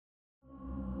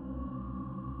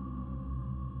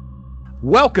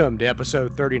Welcome to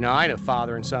episode 39 of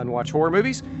Father and Son Watch Horror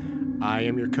Movies. I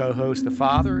am your co-host, the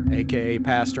Father, aka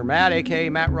Pastor Matt, aka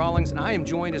Matt Rawlings, and I am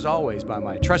joined as always by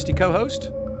my trusty co-host,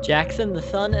 Jackson the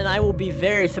Son, and I will be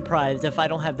very surprised if I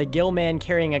don't have the Gill Man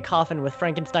carrying a coffin with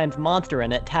Frankenstein's monster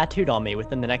in it tattooed on me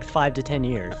within the next 5 to 10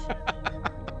 years.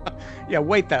 Yeah,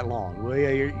 wait that long, will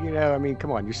you? Come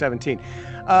on, you're 17.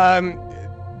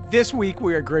 This week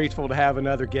we are grateful to have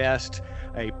another guest,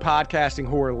 a podcasting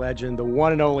horror legend, the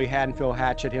one and only Haddonfield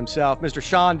Hatchet himself, Mr.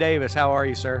 Sean Davis. How are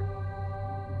you, sir?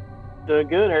 Doing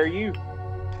good. How are you?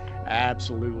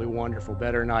 Absolutely wonderful.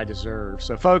 Better than I deserve.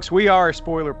 So, folks, we are a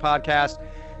spoiler podcast.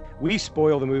 We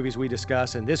spoil the movies we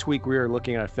discuss, and this week we are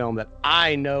looking at a film that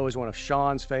I know is one of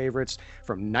Sean's favorites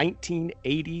from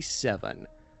 1987,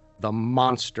 The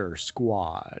Monster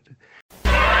Squad.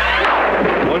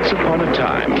 Once upon a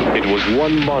time, it was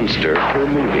one monster per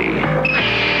movie.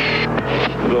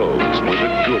 Those were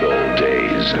the good old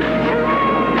days.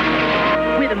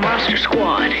 We're the Monster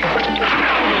Squad.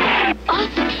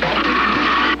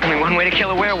 Only one way to kill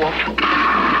a werewolf.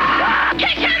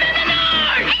 Kick him in the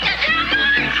nose! He doesn't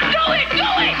have nose!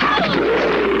 Do it!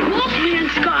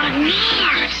 Wolfman's got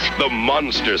nerves! The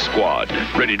Monster Squad,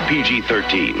 rated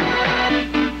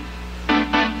PG-13.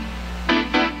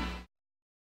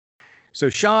 So,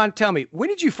 Sean, tell me, when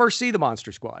did you first see The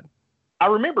Monster Squad? I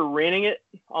remember renting it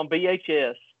on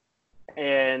VHS,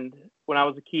 and when I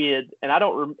was a kid, and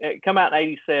it come out in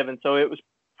 '87, so it was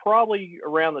probably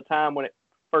around the time when it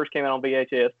first came out on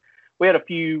VHS. We had a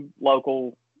few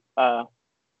local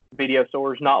video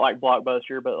stores, not like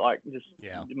Blockbuster, but like just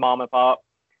mom and pop.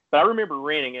 But I remember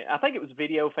renting it. I think it was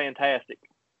Video Fantastic,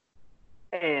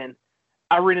 and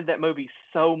I rented that movie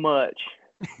so much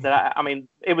that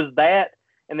it was that,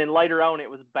 and then later on it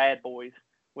was Bad Boys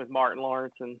with Martin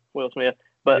Lawrence and Will Smith.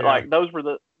 But like those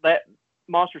were that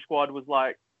Monster Squad was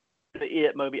like the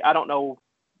it movie. I don't know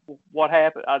what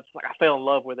happened. I fell in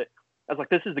love with it. I was like,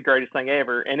 this is the greatest thing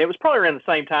ever. And it was probably around the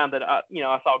same time that I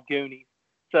saw Goonies.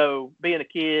 So being a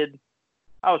kid,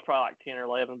 I was probably like 10 or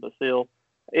 11, but still,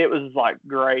 it was like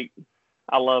great.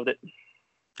 I loved it.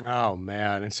 Oh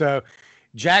man. And so,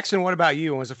 Jackson, what about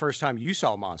you? When was the first time you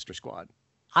saw Monster Squad?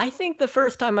 I think the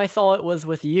first time I saw it was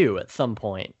with you at some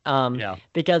point.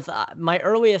 Because my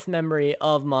earliest memory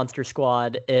of Monster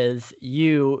Squad is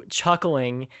you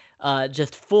chuckling,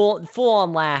 just full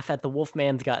on laugh at the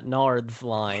Wolfman's got nards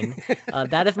line.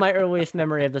 That is my earliest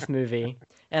memory of this movie.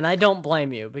 And I don't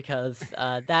blame you because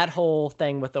that whole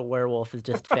thing with the werewolf is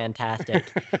just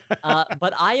fantastic.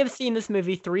 But I have seen this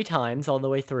movie 3 times all the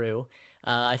way through.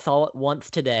 I saw it once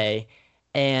today,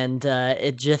 and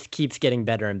it just keeps getting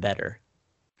better and better.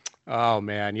 Oh,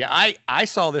 man. Yeah, I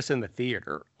saw this in the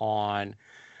theater on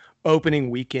opening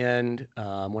weekend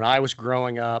when I was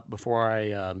growing up before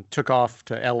I took off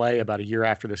to L.A. about a year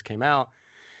after this came out.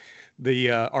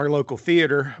 Our local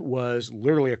theater was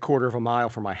literally a quarter of a mile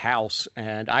from my house,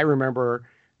 and I remember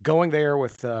going there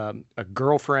with a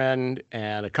girlfriend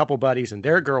and a couple buddies and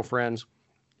their girlfriends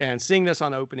and seeing this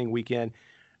on opening weekend.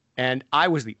 And I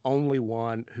was the only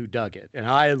one who dug it. And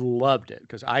I loved it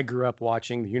because I grew up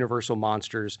watching the Universal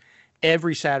Monsters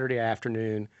every Saturday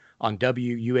afternoon on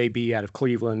WUAB out of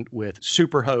Cleveland with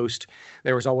Superhost.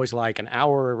 There was always like an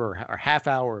hour or half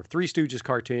hour of Three Stooges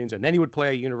cartoons. And then he would play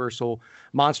a Universal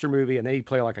monster movie. And then he'd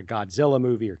play like a Godzilla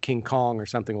movie or King Kong or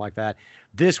something like that.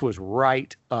 This was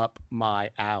right up my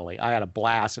alley. I had a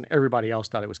blast and everybody else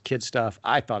thought it was kid stuff.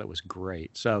 I thought it was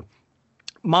great. So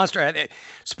Monster,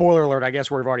 spoiler alert, I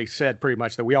guess we've already said pretty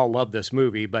much that we all love this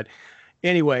movie. But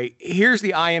anyway, here's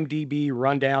the IMDb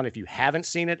rundown if you haven't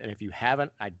seen it. And if you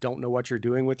haven't, I don't know what you're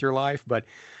doing with your life. But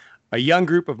a young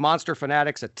group of monster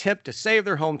fanatics attempt to save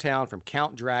their hometown from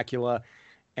Count Dracula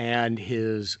and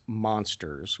his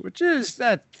monsters, which is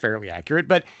fairly accurate.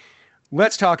 But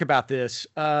let's talk about this.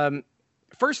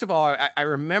 First of all, I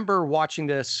remember watching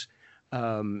this.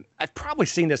 I've probably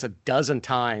seen this a dozen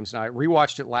times. And I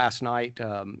rewatched it last night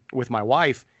with my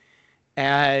wife,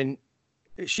 and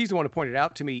she's the one who pointed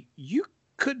out to me, you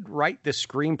could write this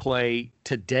screenplay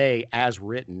today as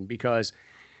written because,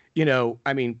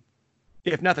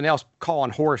 if nothing else, call on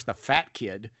Horace the fat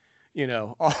kid,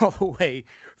 all the way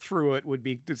through it would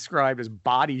be described as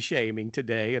body shaming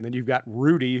today. And then you've got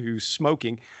Rudy who's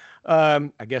smoking. I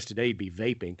guess today he'd be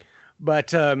vaping.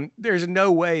 But there's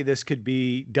no way this could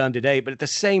be done today. But at the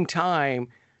same time,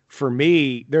 for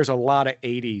me, there's a lot of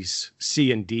 80s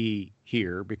C&D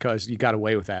here because you got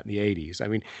away with that in the 80s. I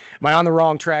mean, am I on the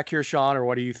wrong track here, Sean, or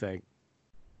what do you think?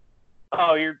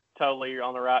 Oh, you're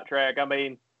on the right track. I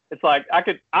mean, it's like I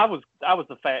was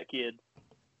the fat kid,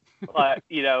 like,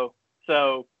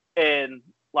 so, and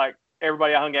like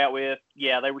everybody I hung out with,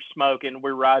 yeah, they were smoking.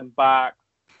 We were riding bikes.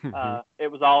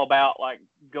 It was all about like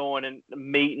going and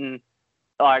meeting,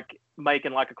 like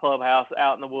making like a clubhouse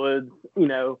out in the woods, you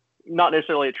know, not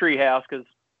necessarily a tree house because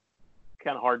it's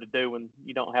kind of hard to do when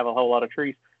you don't have a whole lot of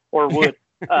trees or wood.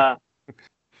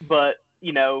 But,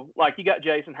 you know, like you got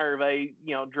Jason Hervey,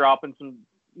 you know, dropping some,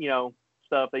 you know,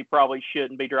 stuff they probably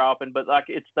shouldn't be dropping, but like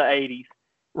it's the 80s.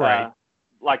 Right.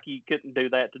 Like you couldn't do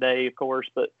that today, of course,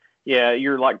 but yeah,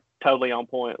 you're like totally on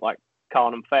point, like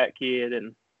calling him fat kid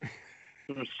and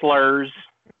some slurs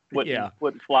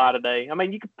wouldn't fly today. I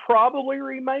mean, you could probably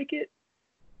remake it,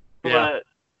 but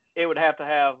it would have to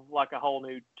have like a whole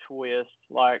new twist,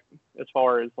 like as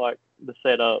far as like the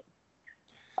setup.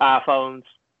 iPhones,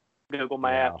 Google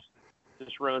Maps,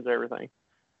 just ruins everything.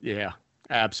 Yeah,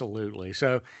 absolutely.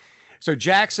 So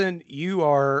Jackson, you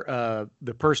are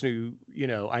the person who, you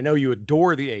know, I know you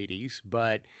adore the 80s,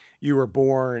 but you were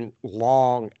born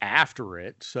long after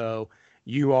it. So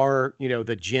you are, you know,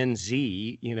 the Gen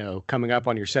Z, you know, coming up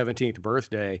on your 17th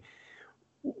birthday.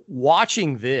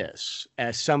 Watching this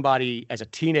as somebody, as a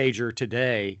teenager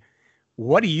today,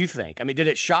 what do you think? I mean, did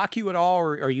it shock you at all,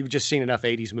 or you've just seen enough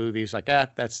 80s movies like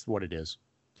that? That's what it is.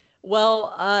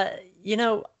 Well, you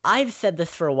know, I've said this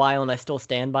for a while and I still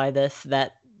stand by this,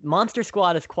 that Monster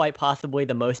Squad is quite possibly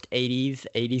the most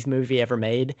 80s movie ever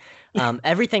made.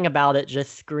 Everything about it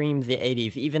just screams the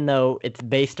 80s, even though it's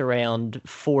based around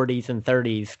 40s and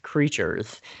 30s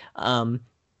creatures.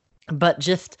 But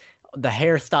just the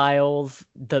hairstyles,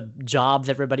 the jobs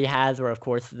everybody has, where of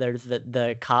course there's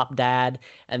the cop dad,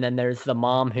 and then there's the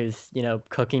mom who's, you know,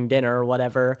 cooking dinner or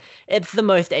whatever. It's the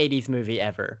most 80s movie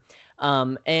ever.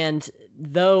 And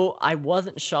though I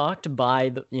wasn't shocked by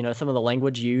the, you know, some of the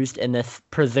language used in this,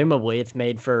 presumably it's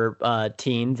made for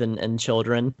teens and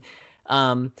children.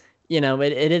 You know,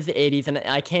 it is the 80s, and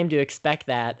I came to expect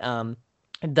that.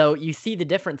 Though you see the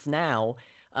difference now.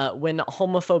 When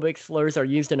homophobic slurs are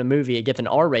used in a movie, it gets an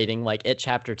R rating, like It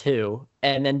Chapter 2.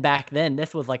 And then back then,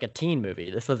 this was like a teen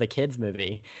movie. This was a kid's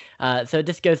movie. So it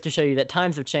just goes to show you that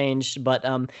times have changed. But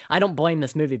I don't blame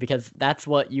this movie, because that's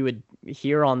what you would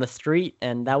hear on the street.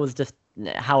 And that was just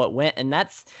how it went. And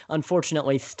that's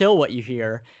unfortunately still what you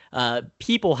hear.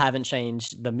 People haven't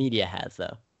changed. The media has,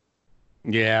 though.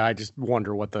 Yeah, I just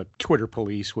wonder what the Twitter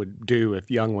police would do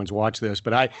if young ones watch this.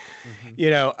 But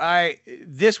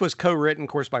this was co-written, of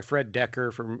course, by Fred Decker,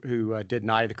 who did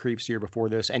Night of the Creeps the year before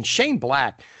this, and Shane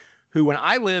Black, who, when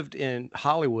I lived in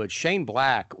Hollywood, Shane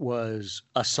Black was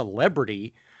a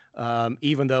celebrity,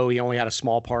 even though he only had a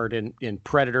small part in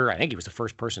Predator. I think he was the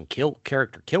first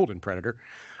character killed in Predator.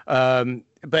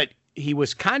 But he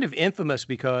was kind of infamous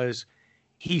because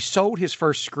he sold his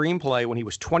first screenplay when he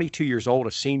was 22 years old,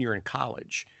 a senior in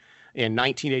college in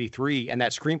 1983, and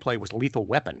that screenplay was Lethal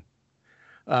Weapon.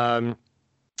 And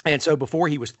so before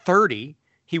he was 30,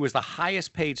 he was the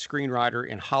highest paid screenwriter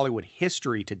in Hollywood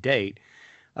history to date.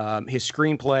 His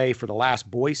screenplay for The Last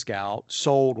Boy Scout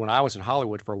sold when I was in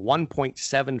Hollywood for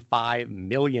 $1.75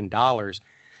 million.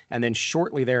 And then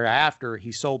shortly thereafter,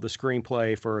 he sold the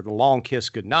screenplay for The Long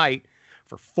Kiss Goodnight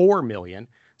for $4 million.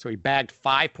 So he bagged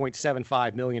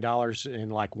 $5.75 million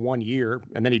in like 1 year,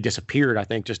 and then he disappeared, I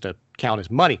think, just to count his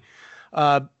money.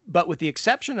 But with the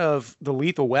exception of the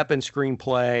Lethal Weapon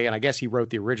screenplay, and I guess he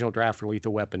wrote the original draft for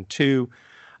Lethal Weapon 2,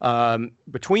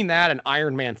 between that and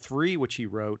Iron Man 3, which he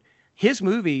wrote, his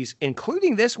movies,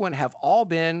 including this one, have all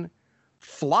been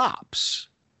flops.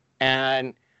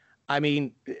 And, I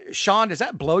mean, Sean, does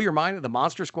that blow your mind that the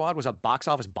Monster Squad was a box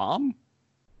office bomb?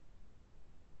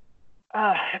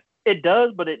 It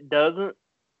does, but it doesn't.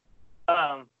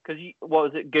 Because what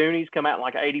was it? Goonies come out in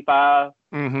like '85.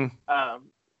 Mm-hmm.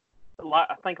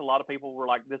 I think a lot of people were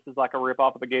like, "This is like a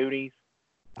ripoff of the Goonies,"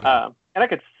 and I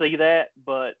could see that.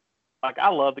 But like, I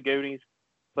love the Goonies,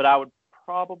 but I would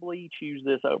probably choose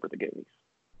this over the Goonies.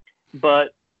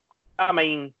 But I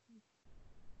mean,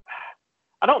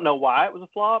 I don't know why it was a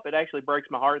flop. It actually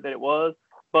breaks my heart that it was.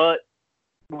 But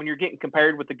when you're getting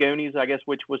compared with the Goonies, I guess,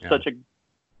 which was such a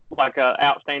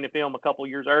outstanding film a couple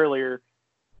years earlier,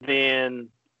 then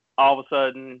all of a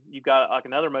sudden you've got like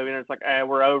another movie and it's like,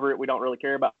 we're over it. We don't really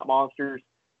care about monsters.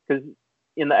 Because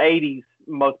in the 80s,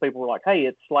 most people were like, hey,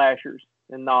 it's slashers,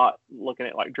 and not looking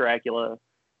at like Dracula,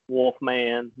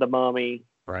 Wolfman, The Mummy,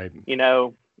 right? You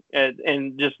know,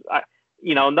 and just,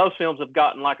 you know, and those films have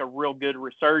gotten like a real good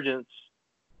resurgence,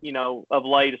 you know, of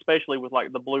late, especially with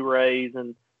like the Blu-rays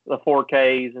and the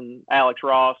 4Ks and Alex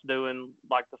Ross doing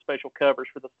like the special covers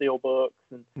for the Steelbooks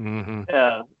and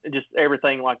just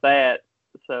everything like that.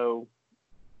 So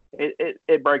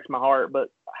it breaks my heart,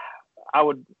 but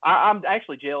I'm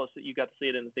actually jealous that you got to see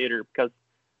it in the theater because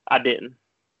I didn't.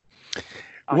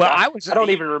 Well, I don't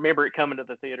even remember it coming to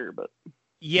the theater, but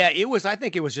yeah, it was. I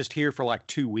think it was just here for like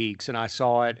 2 weeks, and I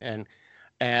saw it, and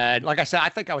like I said, I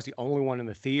think I was the only one in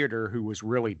the theater who was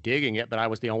really digging it, but I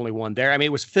was the only one there. I mean,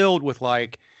 it was filled with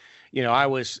like, I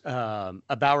was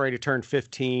about ready to turn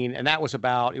 15, and it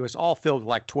was all filled with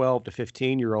like 12 to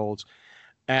 15-year-olds.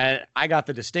 And I got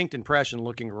the distinct impression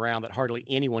looking around that hardly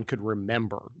anyone could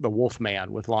remember The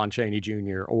Wolfman with Lon Chaney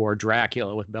Jr. or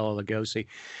Dracula with Bela Lugosi.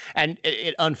 And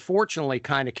it unfortunately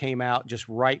kind of came out just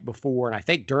right before, and I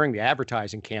think during the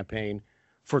advertising campaign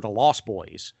for The Lost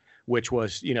Boys, which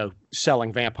was,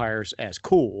 selling vampires as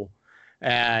cool.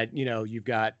 And, you've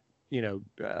got,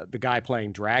 the guy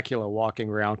playing Dracula walking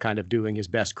around kind of doing his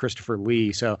best Christopher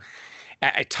Lee. So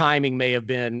timing may have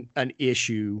been an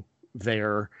issue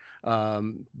there.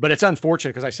 But it's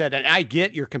unfortunate because I said, and I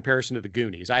get your comparison to the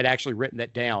Goonies. I'd actually written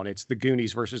that down. It's the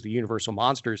Goonies versus the Universal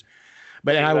Monsters.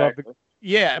 But and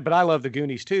exactly. I love the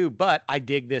Goonies too, but I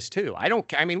dig this too.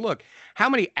 Look, how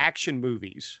many action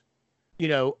movies,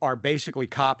 are basically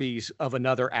copies of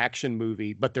another action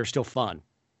movie, but they're still fun.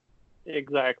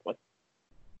 Exactly.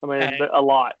 A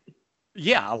lot.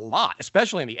 Yeah, a lot,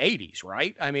 especially in the 80s,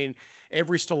 right? I mean,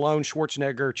 every Stallone,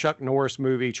 Schwarzenegger, Chuck Norris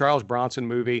movie, Charles Bronson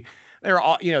movie, they're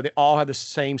all, they all have the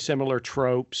same similar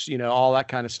tropes, all that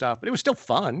kind of stuff, but it was still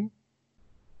fun.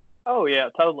 Oh yeah,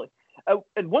 totally. Oh,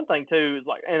 and one thing too is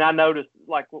and I noticed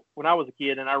when I was a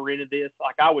kid and I rented this,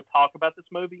 I would talk about this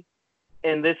movie,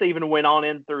 and this even went on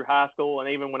in through high school, and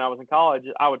even when I was in college,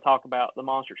 I would talk about the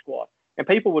Monster Squad, and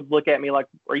people would look at me like,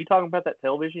 "Are you talking about that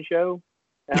television show?"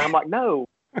 And I'm like, "No,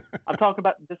 I'm talking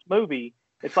about this movie.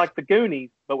 It's like the Goonies,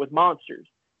 but with monsters."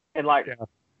 And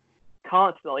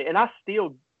constantly, and I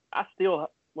still,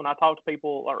 when I talk to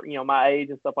people or, my age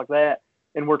and stuff like that,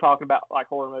 and we're talking about like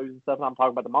horror movies and stuff, and I'm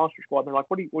talking about the Monster Squad, and they're like,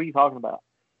 what are you talking about?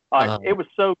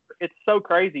 It's so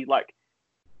crazy. Like,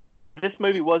 this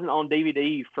movie wasn't on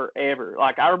DVD forever.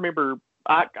 Like, I remember,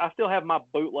 I still have my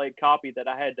bootleg copy that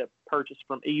I had to purchase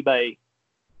from eBay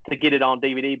to get it on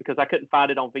DVD because I couldn't find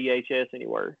it on VHS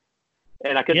anywhere.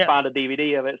 And I couldn't find a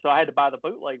DVD of it, so I had to buy the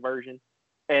bootleg version.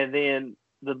 And then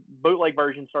the bootleg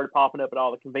version started popping up at all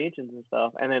the conventions and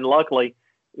stuff. And then luckily,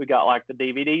 we got like the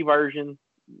DVD version,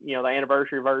 the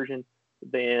anniversary version.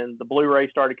 Then the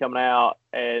Blu-ray started coming out,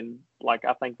 and I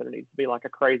think there needs to be like a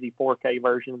crazy 4K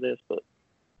version of this. But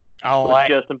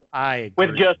Justin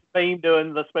Beam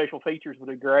doing the special features would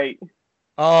be great.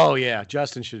 Oh yeah,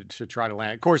 Justin should try to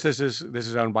land. Of course, this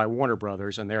is owned by Warner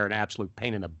Brothers, and they're an absolute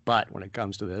pain in the butt when it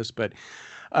comes to this. But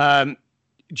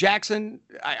Jackson,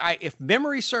 if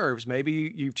memory serves,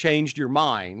 maybe you've changed your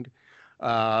mind,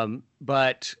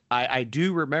 but I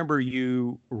do remember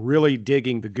you really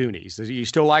digging the Goonies. Do you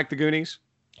still like the Goonies?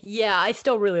 Yeah, I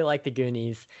still really like the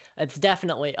Goonies. It's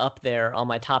definitely up there on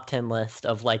my top 10 list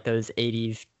of those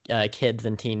 80s kids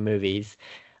and teen movies.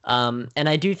 And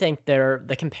I do think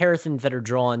the comparisons that are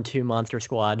drawn to Monster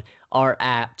Squad are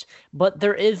apt, but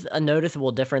there is a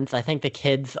noticeable difference. I think the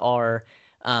kids are,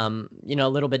 a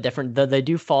little bit different, though they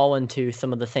do fall into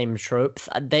some of the same tropes.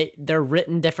 They're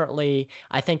written differently.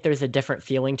 I think there's a different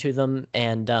feeling to them,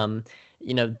 and,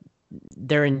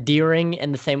 they're endearing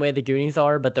in the same way the Goonies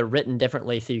are, but they're written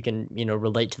differently so you can,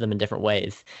 relate to them in different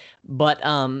ways. But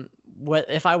what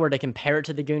if I were to compare it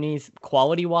to the Goonies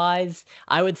quality-wise,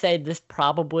 I would say this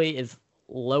probably is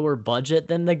lower budget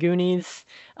than the Goonies,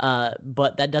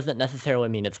 but that doesn't necessarily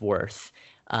mean it's worse.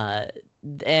 Okay,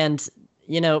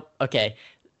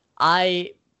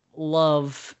 I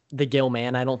love the Gill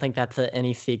Man. I don't think that's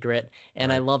any secret. And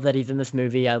right. I love that he's in this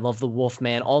movie. I love the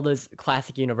Wolfman, all those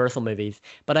classic Universal movies.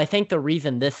 But I think the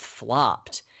reason this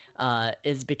flopped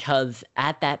is because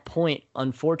at that point,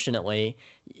 unfortunately,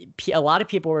 a lot of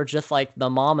people were just like the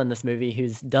mom in this movie who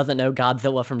doesn't know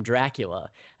Godzilla from Dracula.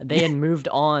 They had moved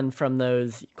on from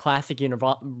those classic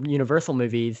Universal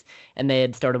movies, and they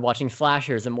had started watching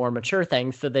slashers and more mature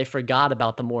things, so they forgot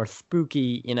about the more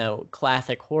spooky,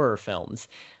 classic horror films,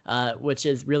 which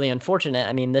is really unfortunate.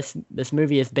 I mean, this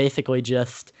movie is basically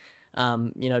just,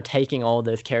 taking all of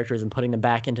those characters and putting them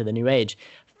back into the new age.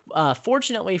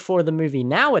 Fortunately for the movie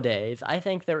nowadays, I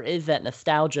think there is that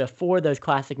nostalgia for those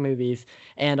classic movies,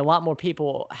 and a lot more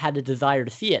people had a desire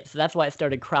to see it. So that's why it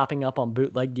started cropping up on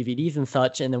bootleg DVDs and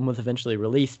such, and then was eventually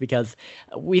released, because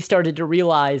we started to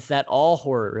realize that all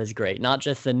horror is great, not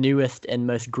just the newest and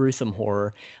most gruesome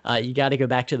horror. You got to go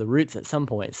back to the roots at some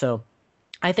point. So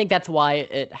I think that's why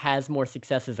it has more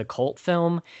success as a cult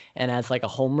film and as like a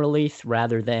home release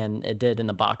rather than it did in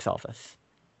the box office.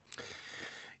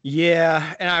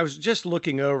 Yeah, and I was just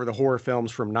looking over the horror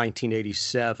films from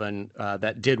 1987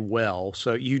 that did well.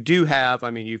 So you do have,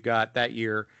 you've got that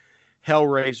year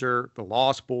Hellraiser, The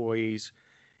Lost Boys,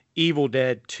 Evil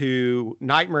Dead 2,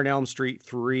 Nightmare on Elm Street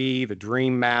 3, The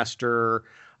Dream Master.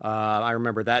 I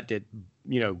remember that did,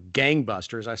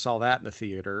 gangbusters. I saw that in the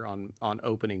theater on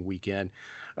opening weekend.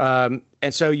 And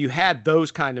so you had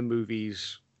those kind of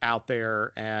movies out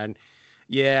there. And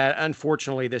yeah,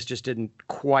 unfortunately, this just didn't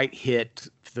quite hit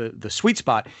the sweet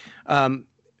spot. And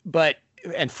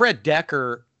Fred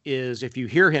Dekker is, if you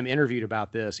hear him interviewed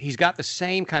about this, he's got the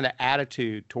same kind of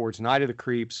attitude towards Night of the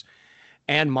Creeps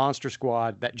and Monster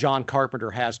Squad that John Carpenter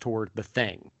has toward The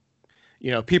Thing.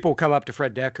 People come up to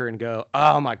Fred Dekker and go,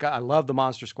 "Oh my God, I love the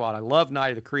Monster Squad. I love Night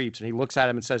of the Creeps." And he looks at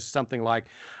him and says something like,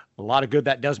 "A lot of good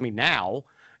that does me now,"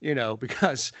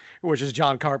 because, which is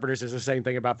John Carpenter says the same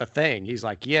thing about The Thing. He's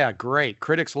like, "Yeah, great.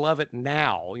 Critics love it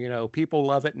now. People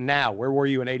love it now. Where were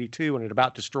you in '82 when it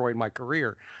about destroyed my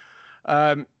career?"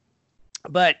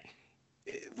 But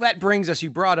that brings us, you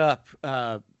brought up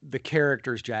the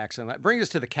characters, Jackson. That brings us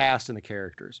to the cast and the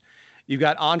characters. You've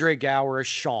got Andre Gower as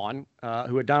Sean,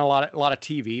 who had done a lot of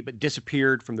TV, but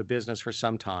disappeared from the business for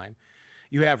some time.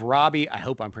 You have Robbie, I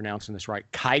hope I'm pronouncing this right,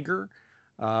 Kiger,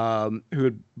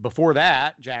 who before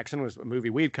that, Jackson, was a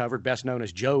movie we've covered, best known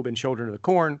as Job in Children of the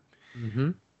Corn.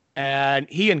 Mm-hmm. And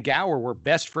he and Gower were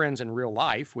best friends in real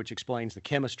life, which explains the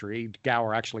chemistry.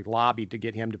 Gower actually lobbied to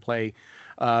get him to play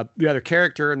the other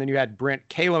character. And then you had Brent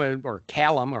Callum, or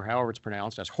however it's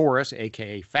pronounced, as Horace,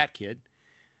 a.k.a. Fat Kid,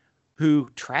 who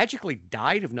tragically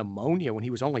died of pneumonia when he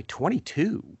was only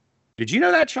 22. Did you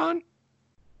know that, Sean?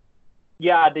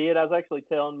 Yeah, I did. I was actually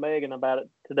telling Megan about it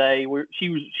today.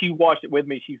 She watched it with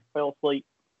me. She fell asleep.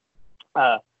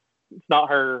 It's not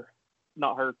her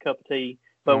cup of tea.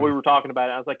 But we were talking about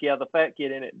it. I was like, "Yeah, the fat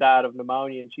kid in it died of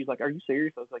pneumonia." And she's like, "Are you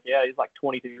serious?" I was like, "Yeah, he's like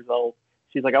 22 years old."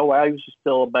 She's like, "Oh, wow, he was just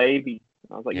still a baby."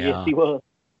 I was like, yeah. "Yes, he was."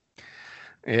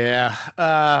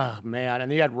 Yeah. Man.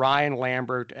 And you had Ryan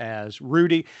Lambert as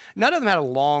Rudy. None of them had a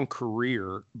long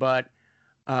career, but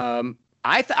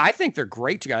I think they're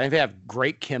great together. I think they have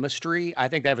great chemistry. I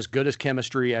think they have as good as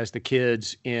chemistry as the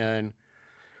kids in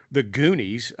the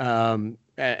Goonies.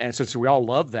 And since we all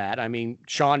love that, I mean,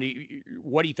 Sean,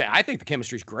 what do you think? I think the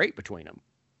chemistry is great between them.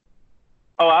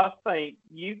 Oh, I think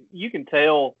you can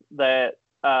tell that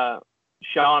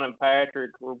Sean and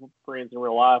Patrick were friends in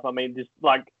real life. I mean, just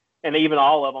like, and even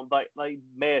all of them, they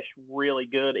mesh really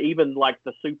good. Even like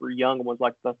the super young ones,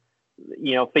 like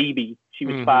Phoebe, she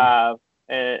was 5,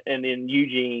 and then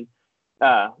Eugene.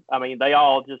 I mean, they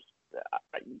all just,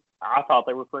 I thought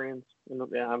they were friends.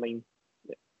 I mean.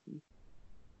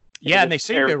 Yeah, and they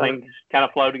seem everything kind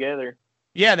of flow together.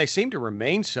 Yeah, they seem to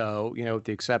remain so, with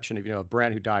the exception of,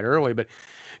 Brent, who died early. But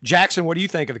Jackson, what do you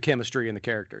think of the chemistry and the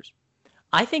characters?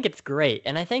 I think it's great.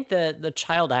 And I think the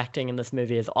child acting in this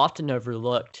movie is often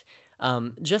overlooked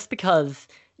just because,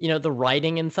 the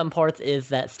writing in some parts is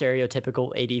that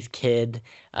stereotypical 80s kid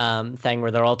thing where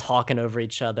they're all talking over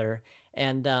each other.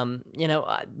 And,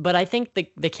 but I think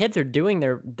the kids are doing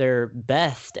their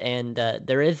best, and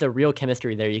there is a real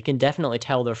chemistry there. You can definitely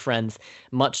tell they're friends,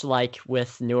 much like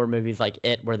with newer movies like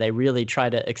It, where they really try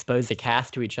to expose the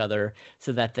cast to each other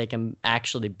so that they can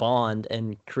actually bond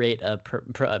and create a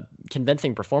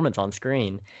convincing performance on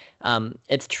screen.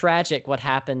 It's tragic what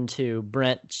happened to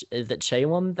Brent, is it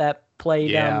Chalem that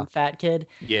played Fat Kid?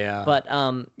 Yeah. But,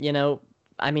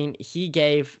 I mean, he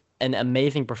gave an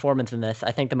amazing performance in this.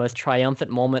 I think the most triumphant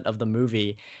moment of the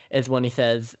movie is when he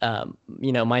says,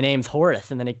 "My name's Horace,"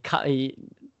 and then he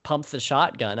pumps the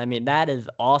shotgun. I mean, that is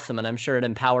awesome, and I'm sure it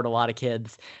empowered a lot of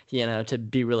kids, to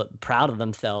be really proud of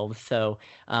themselves. So,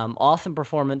 awesome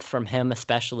performance from him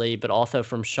especially, but also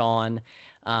from Sean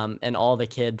and all the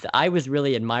kids. I was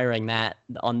really admiring that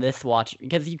on this watch,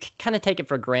 because you kind of take it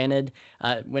for granted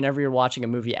whenever you're watching a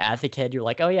movie as a kid. You're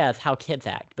like, oh yeah, it's how kids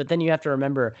act. But then you have to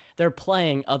remember they're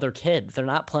playing other kids. They're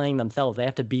not playing themselves. They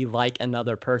have to be like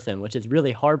another person, which is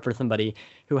really hard for somebody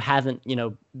who hasn't,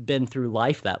 been through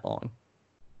life that long.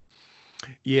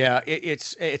 Yeah,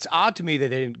 it's odd to me that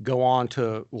they didn't go on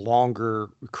to longer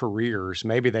careers.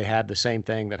 Maybe they had the same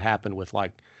thing that happened with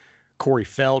like Corey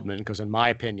Feldman, because in my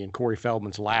opinion, Corey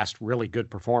Feldman's last really good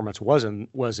performance was in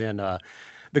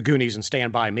The Goonies and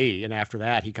Stand By Me, and after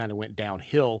that he kind of went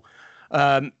downhill.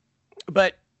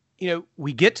 But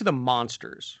we get to the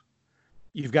monsters.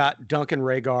 You've got Duncan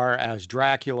Regar as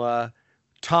Dracula,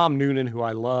 Tom Noonan, who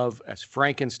I love, as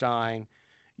Frankenstein.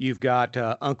 You've got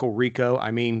Uncle Rico,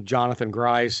 Jonathan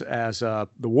Grise as the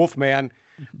Wolfman.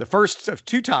 The first of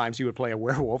 2 times he would play a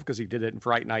werewolf, because he did it in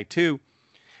Fright Night 2.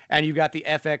 And you've got the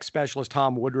FX specialist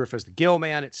Tom Woodruff as the Gill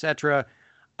Man, etc.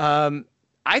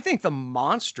 I think the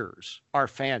monsters are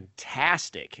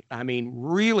fantastic.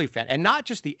 Really fan, and not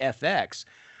just the FX.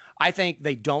 I think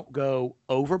they don't go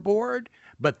overboard,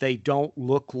 but they don't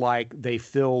look like they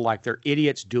feel like they're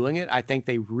idiots doing it. I think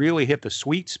they really hit the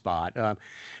sweet spot.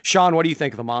 Sean, what do you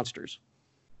think of the monsters?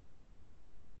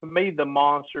 For me, the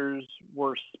monsters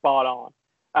were spot on.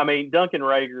 I mean, Duncan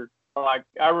Rager, like,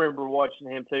 I remember watching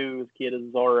him too as a kid as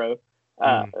Zorro,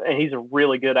 and he's a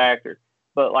really good actor.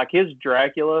 But like, his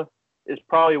Dracula is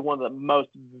probably one of the most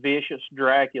vicious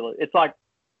Dracula. It's like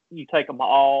you take them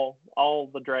all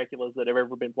the Draculas that have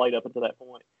ever been played up until that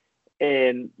point,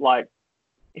 and like,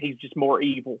 he's just more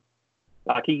evil.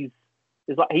 Like, he's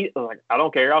like, I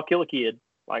don't care, I'll kill a kid.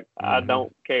 Like, I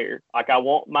don't care. Like, I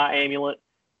want my amulet,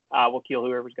 I will kill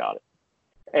whoever's got it.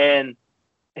 And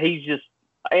he's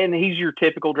your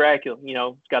typical Dracula. You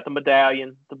know, he's got the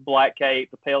medallion, the black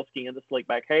cape, the pale skin, the slick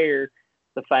back hair,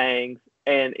 the fangs,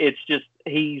 and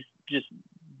he's just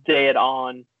dead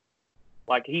on.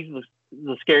 Like, he's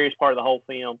the scariest part of the whole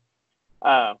film.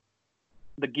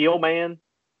 The Gill Man,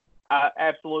 I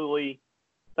absolutely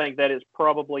think that is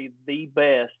probably the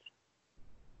best,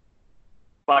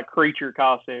 like, creature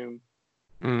costume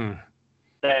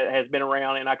that has been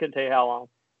around, and I couldn't tell you how long.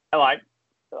 Like,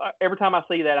 every time I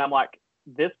see that, I'm like,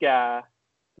 this guy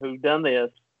who done this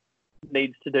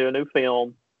needs to do a new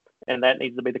film, and that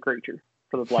needs to be the creature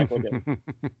for the Black Lagoon.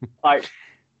 Like,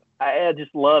 I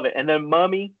just love it. And then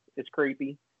Mummy is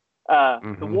creepy.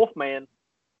 The Wolfman,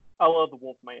 I love the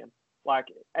Wolfman. Like,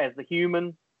 as the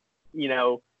human, you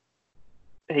know,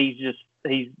 he's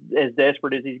as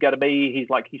desperate as he's got to be.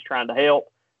 He's trying to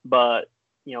help, but,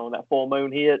 you know, when that full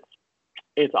moon hits,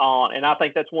 it's on. And I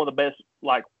think that's one of the best,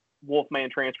 like, Wolfman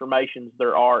transformations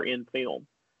there are in film.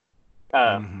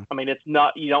 I mean, it's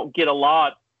not, you don't get a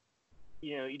lot,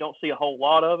 you know, you don't see a whole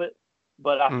lot of it,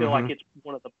 but I feel like it's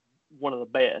one of the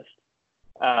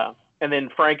best. And then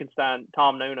Frankenstein,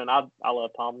 Tom Noonan, I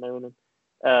love Tom Noonan.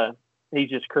 He's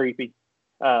just creepy,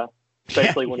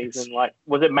 especially when he's in, like,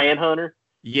 was it Manhunter?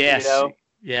 Yes. You know?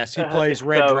 Yes, he plays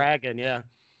Red Dragon, yeah.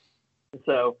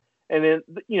 So, and then,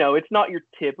 you know, it's not your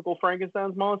typical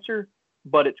Frankenstein's monster,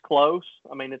 but it's close.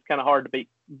 I mean, it's kind of hard to beat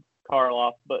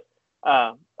Karloff, but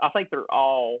I think they're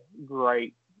all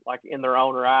great, like, in their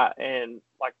own right, and,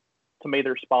 like, to me,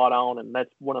 they're spot on, and that's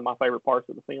one of my favorite parts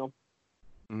of the film.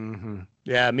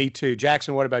 Yeah, me too.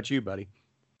 Jackson, what about you, buddy?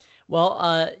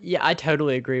 Well, yeah, I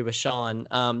totally agree with Sean.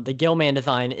 The Gillman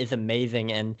design is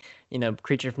amazing, and, you know,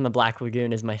 Creature from the Black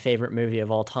Lagoon is my favorite movie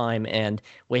of all time, and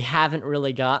we haven't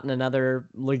really gotten another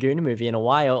Lagoon movie in a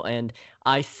while, and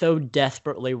I so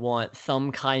desperately want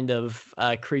some kind of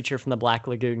Creature from the Black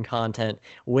Lagoon content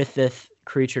with this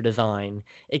creature design.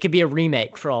 It could be a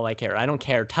remake for all I care. I don't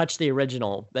care. Touch the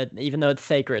original, but even though it's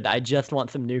sacred, I just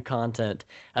want some new content,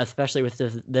 especially with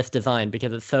this design,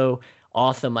 because it's so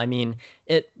awesome. I mean,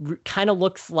 it kind of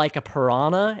looks like a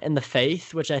piranha in the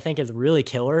face, which I think is really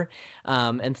killer.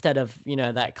 Instead of, you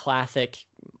know, that classic,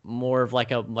 more of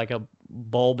like a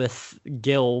bulbous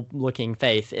gill looking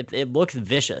face. It looks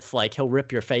vicious, like he'll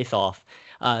rip your face off.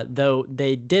 Though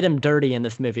they did him dirty in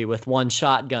this movie with one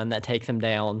shotgun that takes him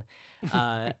down.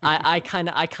 I kind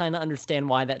of understand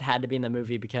why that had to be in the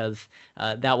movie, because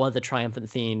that was a triumphant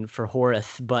scene for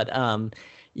Horace. But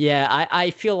yeah,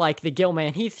 I feel like the Gill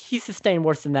Man, he's sustained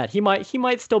worse than that. He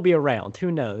might still be around.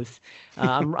 Who knows?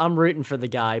 I'm rooting for the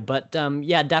guy. But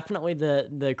yeah, definitely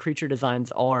the creature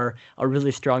designs are a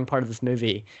really strong part of this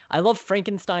movie. I love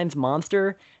Frankenstein's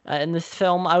monster in this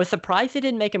film. I was surprised they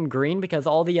didn't make him green, because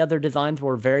all the other designs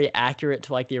were very accurate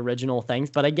to, like, the original things.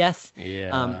 But I guess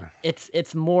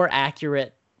it's more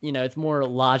accurate. You know, it's more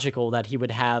logical that he would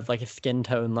have, like, a skin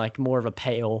tone, like, more of a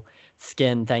pale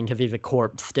skin thing, because he's a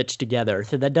corpse stitched together.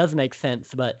 So that does make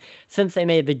sense. But since they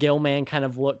made the Gill Man kind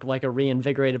of look like a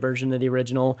reinvigorated version of the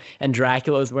original, and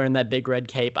Dracula was wearing that big red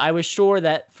cape, I was sure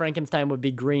that Frankenstein would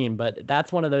be green. But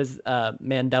that's one of those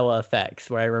Mandela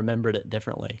effects where I remembered it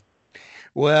differently.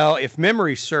 Well, if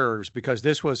memory serves, because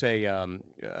this was a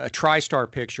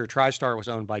TriStar picture. TriStar was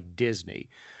owned by Disney.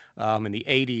 In the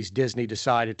 80s, Disney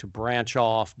decided to branch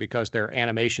off because their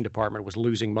animation department was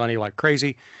losing money like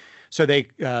crazy. So they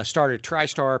started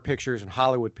TriStar Pictures and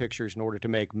Hollywood Pictures in order to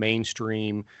make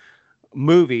mainstream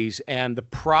movies. And the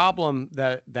problem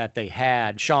that they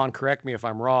had, Sean, correct me if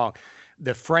I'm wrong,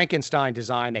 the Frankenstein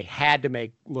design they had to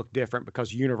make look different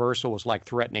because Universal was like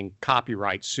threatening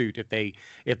copyright suit if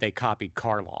they copied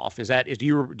Karloff.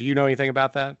 Do you know anything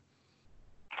about that?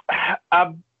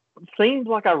 Seems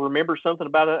like I remember something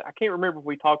about it. I can't remember if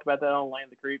we talked about that on Land of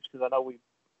the Creeps, because I know we've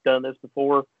done this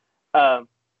before.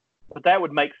 But that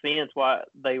would make sense why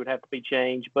they would have to be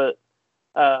changed. But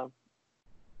I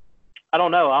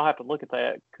don't know. I'll have to look at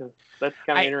that, because that's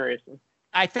kind of interesting.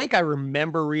 I think I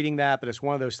remember reading that, but it's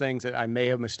one of those things that I may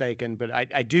have mistaken. But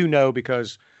I do know,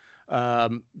 because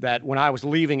that when I was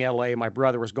leaving LA, my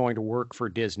brother was going to work for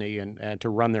Disney and to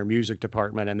run their music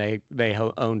department, and they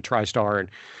owned TriStar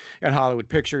and Hollywood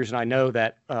Pictures. And I know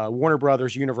that Warner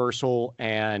Brothers, Universal,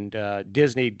 and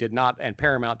Disney did not, and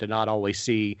Paramount did not always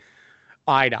see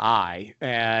eye to eye,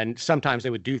 and sometimes they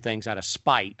would do things out of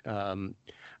spite.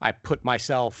 I put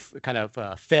myself kind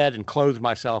of fed and clothed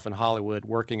myself in Hollywood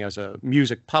working as a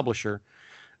music publisher,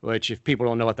 which if people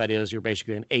don't know what that is, you're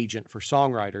basically an agent for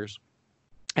songwriters.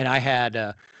 And I had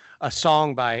a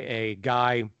song by a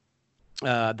guy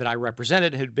that I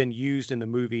represented had been used in the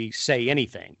movie Say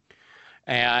Anything.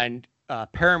 And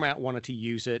Paramount wanted to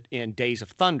use it in Days of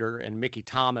Thunder, and Mickey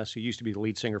Thomas, who used to be the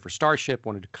lead singer for Starship,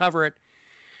 wanted to cover it.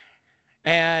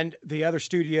 And the other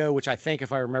studio, which I think,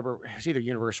 if I remember, it's either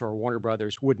Universal or Warner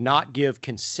Brothers, would not give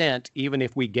consent even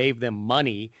if we gave them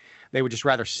money. They would just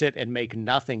rather sit and make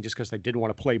nothing just because they didn't want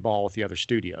to play ball with the other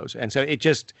studios. And so it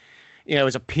just, it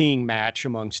was a peeing match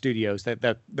among studios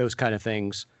that those kind of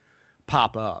things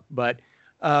pop up. But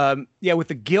with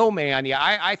the Gill Man,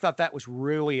 I thought that was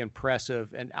really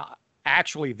impressive. And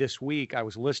actually this week I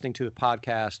was listening to the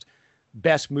podcast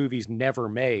Best Movies Never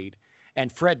Made,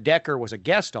 and Fred Dekker was a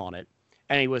guest on it.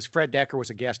 And Fred Dekker was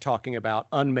a guest talking about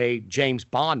unmade James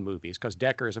Bond movies, because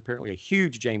Dekker is apparently a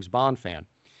huge James Bond fan.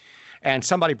 And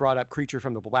somebody brought up Creature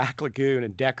from the Black Lagoon,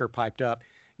 and Dekker piped up,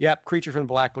 "Yep, Creature from the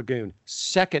Black Lagoon,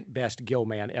 second best Gill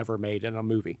Man ever made in a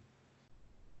movie."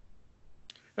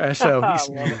 So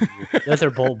those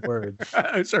are bold words.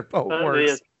 Those are bold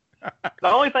words. The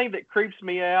only thing that creeps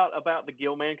me out about the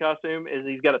Gill Man costume is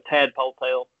he's got a tadpole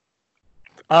tail.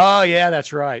 Oh, yeah,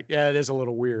 that's right. Yeah, it is a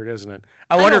little weird, isn't it?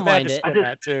 I wonder if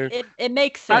that too. It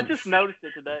makes sense. I just noticed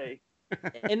it today.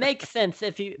 It makes sense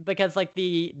because like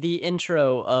the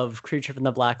intro of Creature from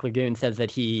the Black Lagoon says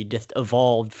that he just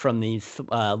evolved from these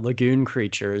lagoon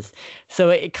creatures. So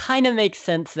it kind of makes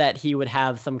sense that he would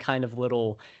have some kind of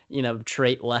little,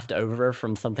 trait left over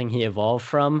from something he evolved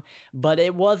from. But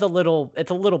it's a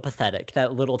little pathetic,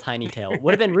 that little tiny tail.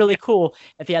 Would have been really cool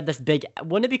if he had this big,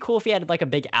 wouldn't it be cool if he had like a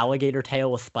big alligator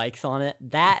tail with spikes on it?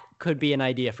 That could be an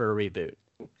idea for a reboot.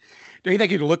 Do you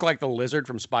think he'd look like the lizard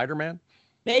from Spider-Man?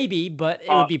 Maybe, but it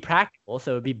would be practical,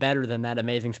 so it would be better than that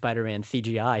Amazing Spider-Man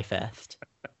CGI fest.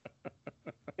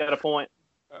 Got a point.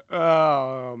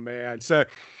 Oh, man. So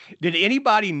did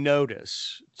anybody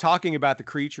notice, talking about the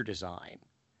creature design,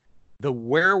 the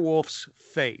werewolf's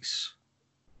face?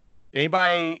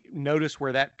 Anybody notice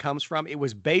where that comes from? It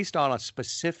was based on a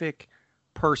specific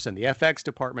person. The FX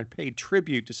department paid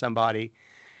tribute to somebody,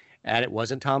 and it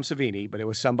wasn't Tom Savini, but it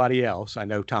was somebody else. I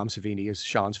know Tom Savini is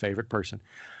Sean's favorite person.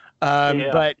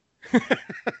 But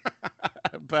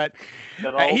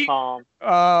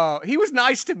he was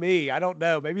nice to me. I don't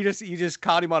know. Maybe you just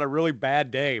caught him on a really bad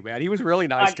day, man. He was really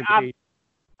nice to me.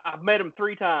 I've met him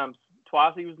 3 times.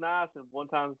 Twice he was nice, and one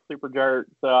time super jerk.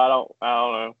 So I don't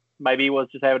know. Maybe he was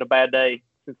just having a bad day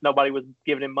since nobody was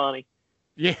giving him money.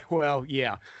 Yeah. Well,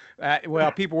 yeah.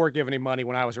 People were giving him money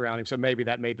when I was around him, so maybe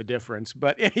that made the difference.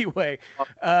 But anyway,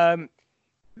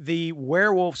 the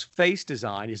werewolf's face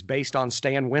design is based on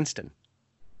Stan Winston.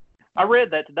 I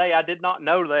read that today. I did not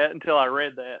know that until I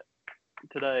read that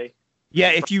today. Yeah,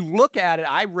 if you look at it,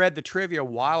 I read the trivia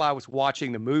while I was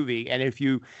watching the movie, and if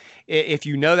you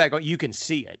know that, you can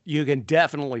see it. You can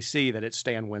definitely see that it's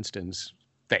Stan Winston's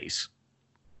face,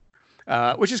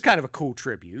 which is kind of a cool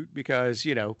tribute because,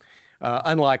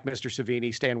 unlike Mr.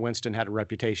 Savini, Stan Winston had a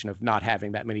reputation of not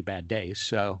having that many bad days.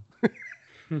 So.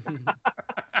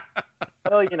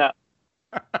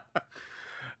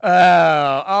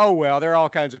 Well, well, there are all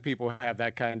kinds of people who have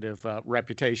that kind of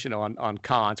reputation on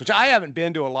cons, which I haven't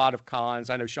been to a lot of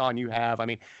cons. I know, Sean, you have. I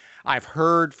mean, I've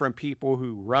heard from people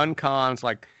who run cons,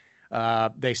 like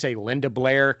they say Linda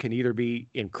Blair can either be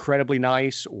incredibly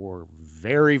nice or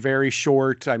very, very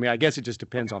short. I mean, I guess it just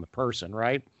depends on the person,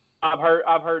 right? I've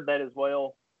heard that as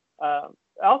well. I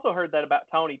also heard that about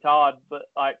Tony Todd, but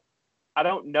I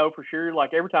don't know for sure.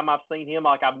 Like every time I've seen him,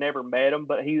 I've never met him,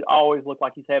 but he always looked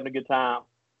like he's having a good time.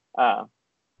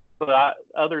 But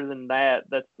other than that,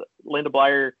 that's Linda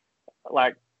Blair.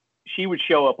 Like she would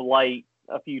show up late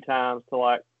a few times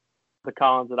to the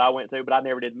cons that I went to, but I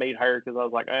never did meet her because I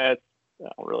was like, I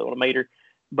don't really want to meet her.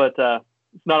 But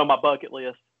it's not on my bucket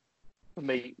list to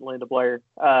meet Linda Blair.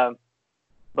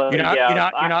 But you're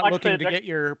not looking to get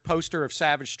your poster of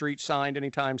Savage Street signed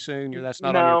anytime soon. That's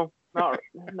not on your...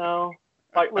 No.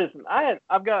 Listen,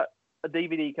 I've got a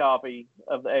DVD copy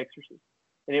of The Exorcist,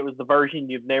 and it was the version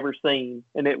you've never seen,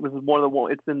 and it was one of the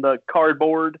ones. It's in the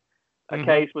cardboard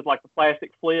case with the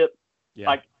plastic flip.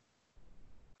 Yeah.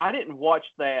 I didn't watch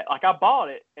that. I bought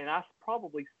it, and I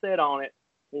probably sat on it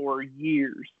for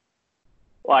years.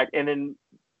 And then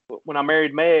when I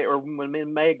married Meg, or when me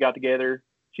and Meg got together,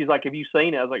 she's like, "Have you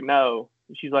seen it?" I was like, "No."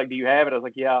 And she's like, "Do you have it?" I was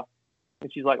like, "Yeah."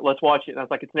 And she's like, "Let's watch it." And I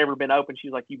was like, "It's never been opened."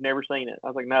 She's like, "You've never seen it?" I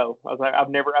was like, "No." I was like, "I've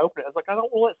never opened it." I was like, "I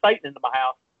don't want to let Satan into my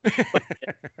house."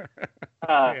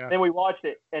 Then we watched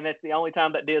it, and that's the only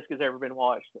time that disc has ever been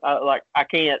watched. I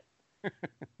can't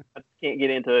get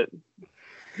into it.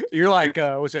 You're like,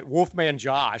 was it Wolfman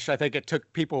Josh? I think it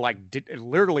took people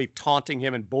literally taunting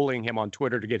him and bullying him on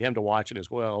Twitter to get him to watch it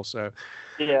as well. So,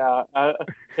 yeah,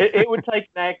 it would take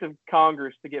an act of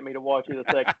Congress to get me to watch it a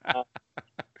second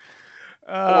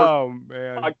time.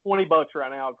 Man, like $20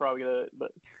 right now, I'd probably do it.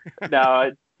 But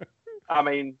no, I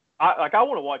mean, I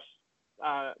want to watch.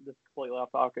 This is completely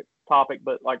off topic,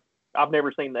 but like I've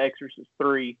never seen The Exorcist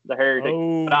 3, The Heretic,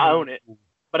 but I own it.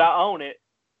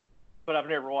 But I've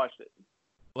never watched it.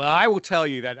 Well, I will tell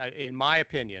you that, in my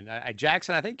opinion,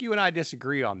 Jackson, I think you and I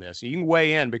disagree on this. You can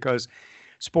weigh in because,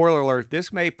 spoiler alert,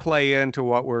 this may play into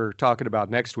what we're talking about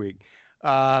next week.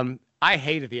 I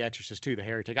hated The Exorcist 2, The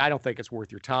Heretic. I don't think it's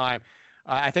worth your time.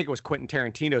 I think it was Quentin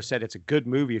Tarantino said it's a good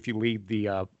movie if you leave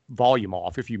the volume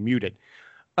off, if you mute it.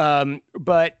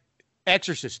 But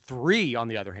Exorcist 3, on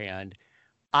the other hand,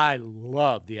 I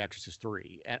love The Exorcist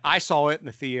 3. And I saw it in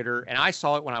the theater, and I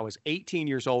saw it when I was 18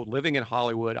 years old, living in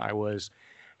Hollywood. I was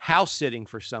house sitting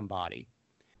for somebody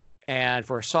and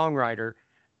for a songwriter.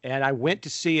 And I went to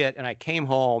see it, and I came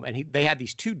home, and they had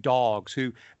these two dogs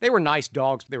they were nice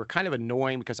dogs, but they were kind of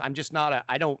annoying because I'm just not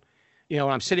when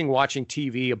I'm sitting watching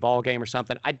TV, a ball game or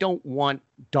something, I don't want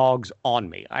dogs on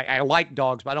me. I like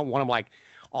dogs, but I don't want them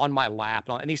on my lap.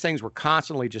 And these things were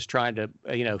constantly just trying to,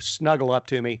 snuggle up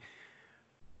to me.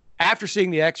 After seeing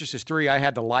The Exorcist 3, I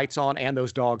had the lights on and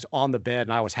those dogs on the bed,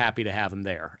 and I was happy to have them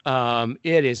there.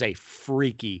 It is a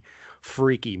freaky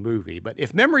movie. But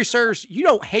if memory serves, you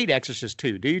don't hate Exorcist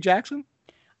 2, do you, Jackson?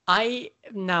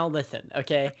 Now listen,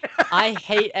 okay? I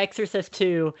hate Exorcist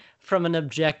 2 from an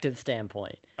objective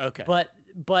standpoint. Okay.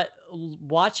 But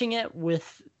watching it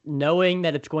with knowing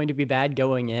that it's going to be bad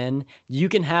going in, you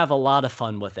can have a lot of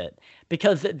fun with it.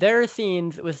 Because there are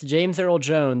scenes with James Earl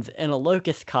Jones in a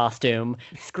locust costume,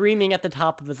 screaming at the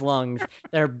top of his lungs.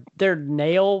 They're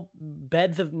nail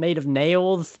beds made of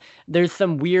nails. There's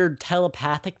some weird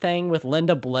telepathic thing with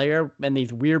Linda Blair and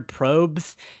these weird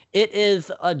probes. It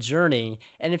is a journey,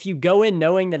 and if you go in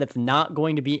knowing that it's not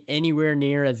going to be anywhere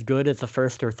near as good as the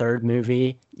first or third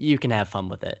movie, you can have fun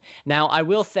with it. Now, I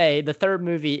will say the third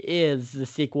movie is the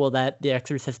sequel that The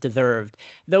Exorcist deserved.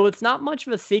 Though it's not much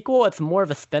of a sequel, it's more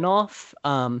of a spin-off.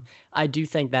 I do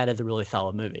think that is a really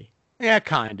solid movie. Yeah,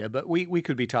 kind of, but we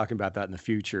could be talking about that in the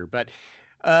future. But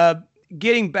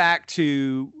getting back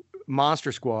to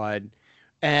Monster Squad,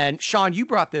 and Sean, you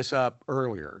brought this up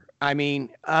earlier. I mean,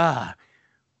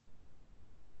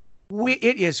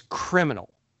 it is criminal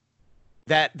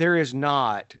that there is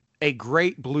not a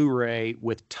great Blu-ray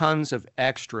with tons of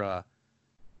extra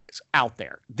out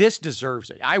there. This deserves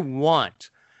it. I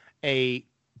want a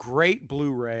great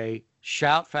Blu-ray,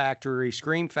 Shout Factory,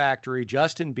 Scream Factory,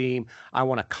 Justin Beam. I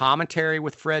want a commentary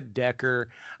with Fred Decker.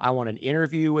 I want an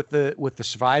interview with the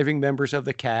surviving members of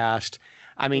the cast.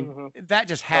 I mean, that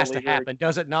just has to happen,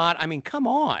 does it not? I mean, come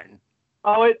on.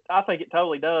 Oh, I think it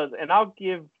totally does. And I'll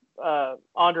give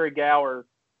Andre Gower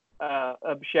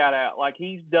a shout out. Like,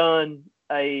 he's done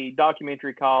a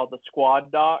documentary called The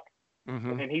Squad Doc,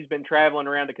 and he's been traveling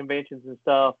around to conventions and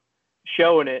stuff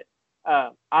showing it.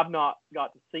 I've not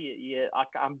got to see it yet.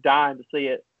 I'm dying to see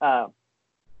it. And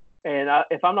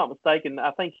if I'm not mistaken,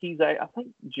 I think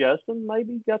Justin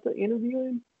maybe got to interview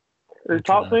him or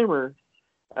talk to him, or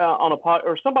on a pod,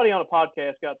 or somebody on a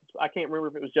podcast got to, I can't remember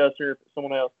if it was Justin or if it's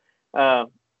someone else.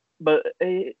 But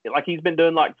he's been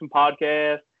doing like some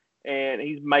podcasts, and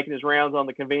he's making his rounds on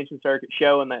the convention circuit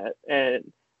showing that.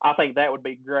 And I think that would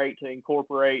be great to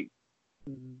incorporate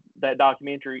that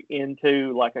documentary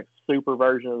into like a super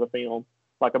version of the film,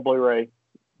 like a Blu-ray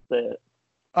set.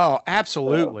 Oh,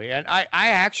 absolutely. And I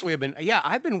actually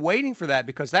I've been waiting for that,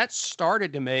 because that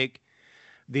started to make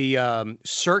the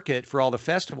circuit for all the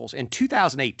festivals in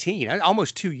 2018,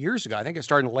 almost 2 years ago. I think it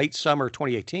started in late summer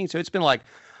 2018. So it's been like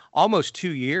almost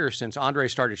 2 years since Andre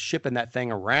started shipping that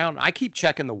thing around. I keep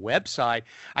checking the website.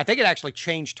 I think it actually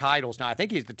changed titles now. I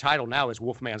think the title now is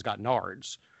Wolfman's Got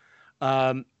Nards.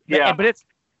 Yeah,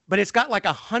 but it's got like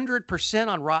 100%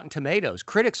 on Rotten Tomatoes.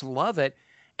 Critics love it,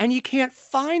 and you can't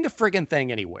find the friggin'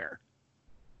 thing anywhere.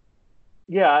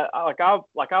 Yeah, I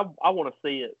want to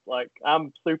see it. Like,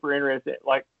 I'm super interested.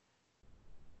 Like,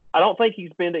 I don't think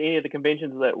he's been to any of the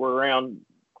conventions that were around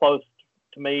close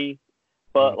to me,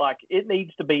 but like, it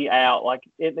needs to be out. Like,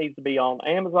 it needs to be on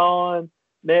Amazon,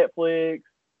 Netflix,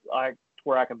 like, to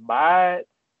where I can buy it.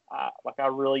 I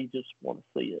really just want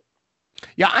to see it.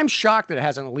 Yeah, I'm shocked that it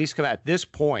hasn't at least come out at this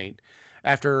point.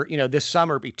 After this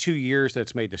summer, it'll be 2 years that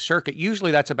it's made the circuit.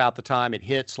 Usually, that's about the time it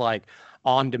hits like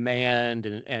on demand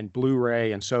and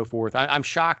Blu-ray and so forth. I'm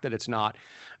shocked that it's not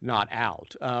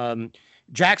out.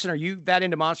 Jackson, are you that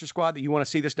into Monster Squad that you want to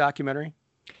see this documentary?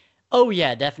 Oh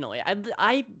yeah, definitely.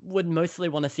 I would mostly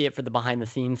want to see it for the behind the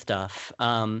scenes stuff.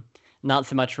 Not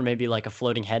so much for maybe like a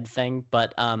floating head thing,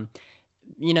 but I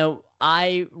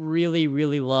really,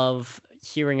 really love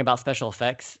hearing about special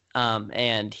effects,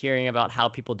 and hearing about how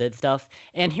people did stuff,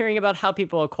 and hearing about how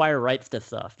people acquire rights to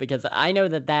stuff, because I know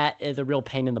that is a real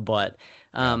pain in the butt.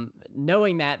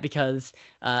 Knowing that, because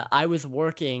I was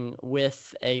working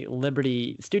with a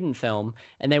Liberty student film,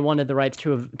 and they wanted the rights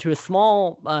to a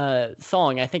small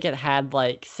song. I think it had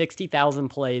like 60,000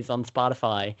 plays on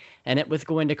Spotify, and it was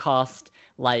going to cost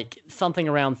like something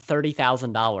around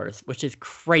 $30,000, which is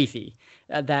crazy.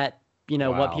 Wow.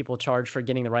 What people charge for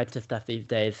getting the rights to stuff these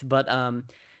days. But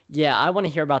yeah, I want to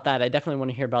hear about that. I definitely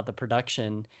want to hear about the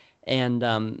production. And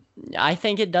I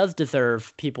think it does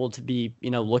deserve people to be,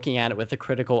 looking at it with a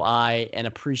critical eye and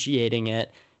appreciating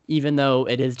it, even though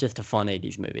it is just a fun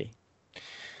 80s movie.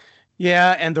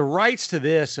 Yeah, and the rights to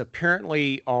this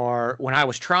apparently are, when I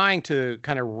was trying to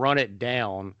kind of run it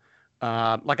down,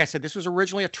 like I said, this was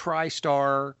originally a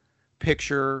TriStar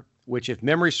picture, which, if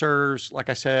memory serves, like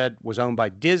I said, was owned by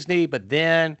Disney. But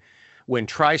then when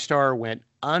TriStar went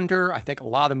under, I think a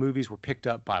lot of the movies were picked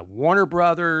up by Warner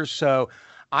Brothers. So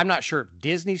I'm not sure if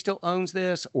Disney still owns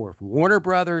this or if Warner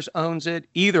Brothers owns it.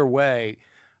 Either way,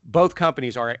 both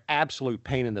companies are an absolute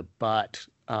pain in the butt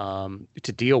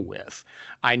to deal with.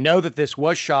 I know that this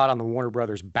was shot on the Warner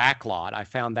Brothers backlot. I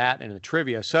found that in the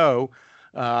trivia. So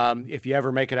if you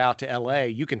ever make it out to LA,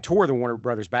 you can tour the Warner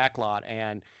Brothers backlot,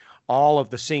 and all of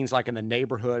the scenes like in the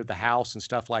neighborhood, the house and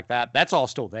stuff like that, that's all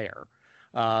still there.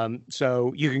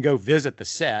 So you can go visit the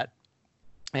set,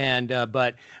 and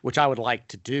but which I would like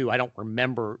to do. I don't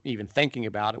remember even thinking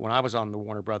about it when I was on the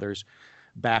Warner Brothers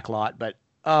backlot, but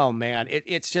oh man,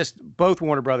 it's just both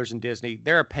Warner Brothers and Disney,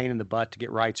 they're a pain in the butt to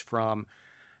get rights from,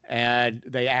 and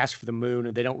they ask for the moon,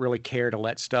 and they don't really care to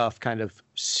let stuff kind of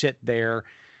sit there.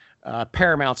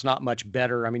 Paramount's not much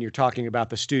better. I mean, you're talking about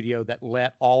the studio that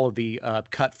let all of the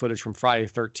cut footage from Friday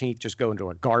the 13th just go into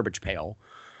a garbage pail,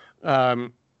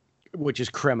 which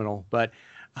is criminal. But,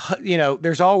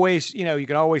 there's always, you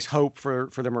can always hope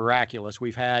for the miraculous.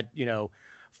 We've had,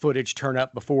 footage turn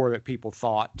up before that people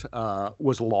thought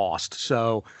was lost.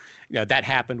 So, that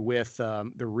happened with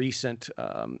the recent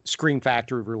Scream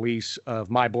Factory release of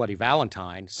My Bloody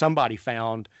Valentine. Somebody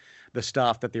found the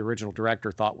stuff that the original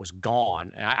director thought was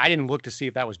gone. And I didn't look to see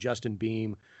if that was Justin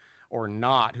Beam or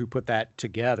not who put that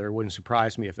together. It wouldn't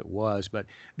surprise me if it was, but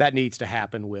that needs to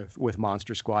happen with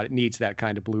Monster Squad. It needs that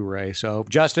kind of Blu-ray. So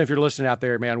Justin, if you're listening out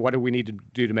there, man, what do we need to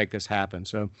do to make this happen?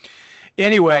 So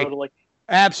anyway, totally.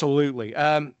 Absolutely.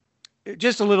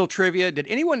 Just a little trivia. Did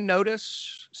anyone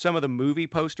notice some of the movie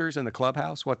posters in the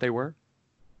clubhouse, what they were?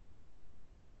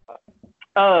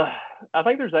 I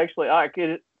think there's actually,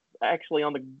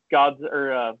 on the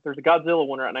there's a Godzilla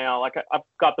one right now. Like I've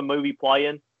got the movie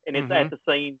playing, and it's at the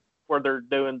scene where they're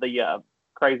doing the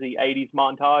crazy 80s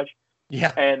montage.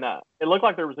 Yeah. And it looked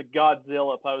like there was a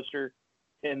Godzilla poster,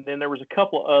 and then there was a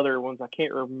couple of other ones I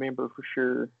can't remember for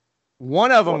sure.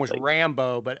 One of them was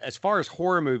Rambo, but as far as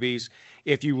horror movies,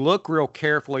 if you look real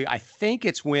carefully, I think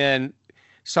it's when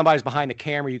somebody's behind the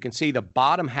camera, you can see the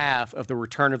bottom half of the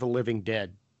Return of the Living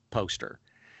Dead poster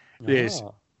is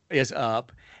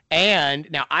up. And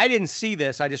now I didn't see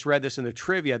this. I just read this in the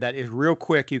trivia that is real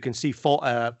quick. You can see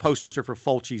poster for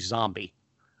Fulci's Zombie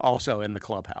also in the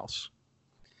clubhouse.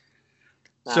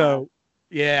 So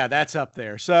yeah, that's up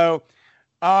there. So,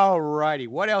 all righty.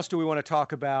 What else do we want to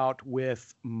talk about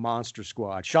with Monster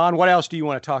Squad? Sean, what else do you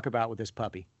want to talk about with this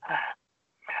puppy?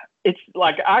 It's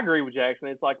like, I agree with Jackson.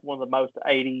 It's like one of the most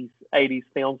 80s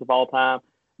films of all time,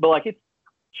 but like it's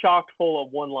chock full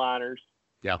of one-liners.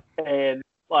 Yeah. And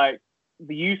like,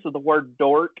 the use of the word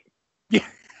dork is,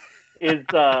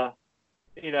 I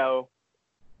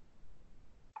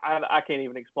can't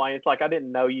even explain. It's like, I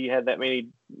didn't know you had that many,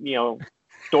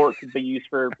 dorks could be used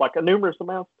for like a numerous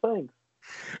amounts of things.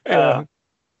 I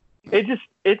just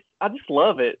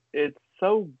love it. It's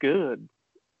so good.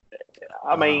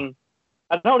 I mean,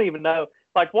 I don't even know.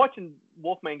 Like watching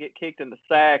Wolfman get kicked in the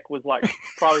sack was like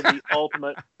probably the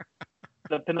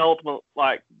penultimate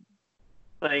like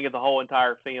thing of the whole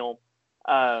entire film.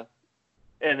 And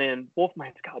then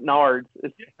Wolfman's got nards.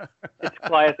 It's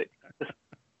classic.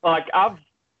 Like I've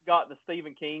got the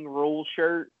Stephen King Rules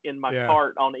shirt in my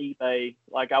cart on eBay.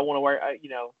 Like I want to wear, it's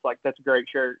like that's a great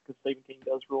shirt because Stephen King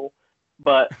does rule.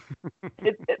 but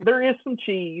there is some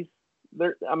cheese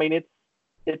there. I mean,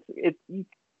 it's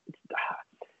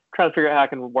trying to figure out how I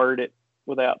can word it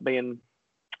without being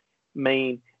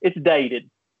mean. It's dated.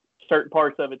 Certain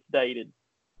parts of it's dated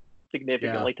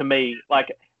significantly to me.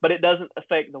 Like, but it doesn't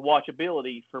affect the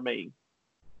watchability for me.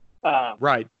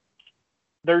 Right.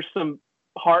 There's some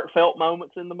heartfelt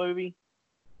moments in the movie,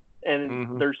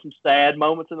 and there's some sad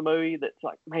moments in the movie that's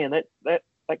like, man, that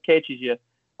catches you.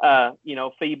 You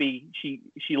know, Phoebe, she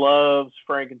loves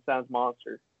Frankenstein's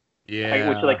monster. Yeah.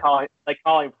 Which they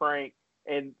call him Frank.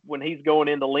 And when he's going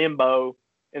into limbo,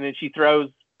 and then she throws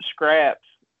Scraps,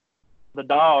 the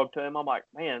dog, to him, I'm like,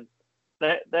 man,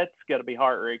 that's got to be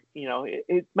heart-wrenching. You know,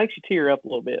 it makes you tear up a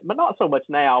little bit, but not so much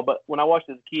now. But when I watched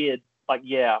it as a kid, like,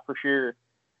 yeah, for sure.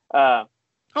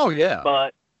 Oh yeah.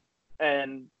 But,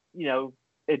 and you know,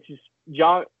 it's just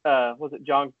John. Was it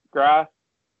John Grice?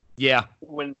 Yeah.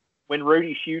 When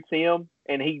Rudy shoots him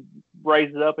and he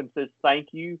raises up and says thank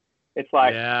you, it's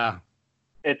like, yeah.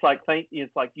 It's like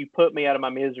it's like you put me out of my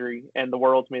misery and the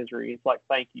world's misery. It's like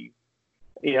thank you.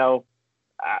 You know,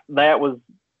 that was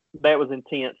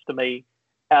intense to me.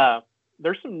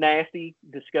 There's some nasty,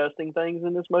 disgusting things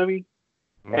in this movie,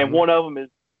 and one of them is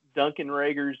Duncan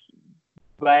Rager's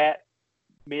bat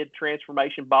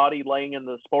mid-transformation body laying in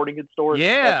the sporting goods store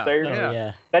upstairs.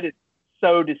 Yeah. That is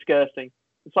so disgusting.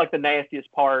 It's like the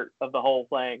nastiest part of the whole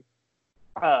thing.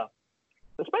 The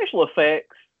special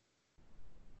effects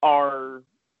are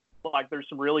like, there's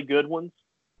some really good ones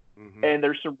and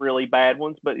there's some really bad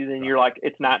ones, but then you're like,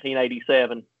 it's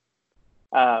 1987.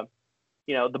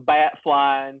 You know, the bat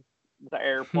flying, the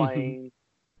airplane,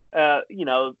 you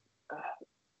know,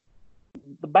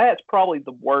 the bat's probably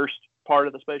the worst part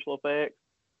of the special effects.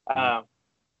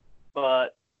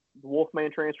 But the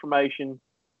Wolfman transformation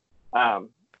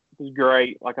was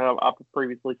great. Like I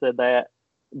previously said that,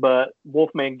 but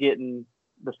Wolfman getting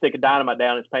the stick of dynamite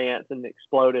down his pants and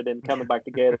exploded and coming back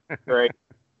together was great.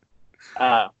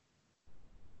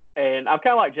 And I'm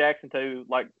kind of like Jackson too,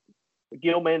 like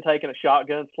Gilman taking a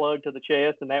shotgun slug to the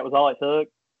chest and that was all it took.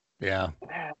 Yeah.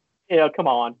 You know, come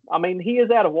on. I mean, he is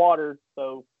out of water,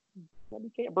 so he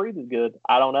can't breathe as good.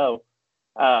 I don't know.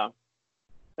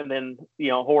 And then, you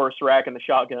know, Horace racking the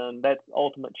shotgun, that's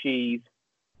ultimate cheese.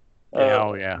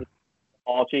 Oh, yeah.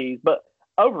 All cheese. But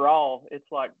overall,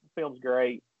 it's like, the film's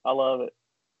great. I love it.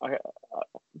 I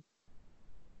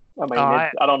mean,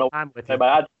 I don't know what to say,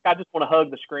 but I just want to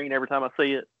hug the screen every time I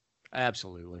see it.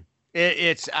 Absolutely.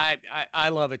 I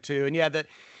love it too. And yeah,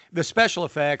 the special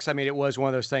effects, I mean, it was one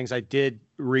of those things I did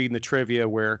read in the trivia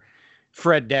where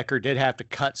Fred Decker did have to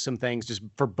cut some things just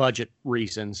for budget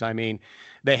reasons. I mean,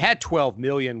 they had $12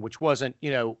 million, which wasn't,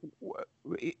 you know,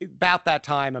 about that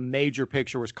time, a major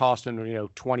picture was costing, you know,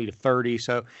 20 to 30.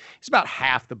 So it's about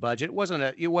half the budget. It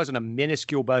wasn't a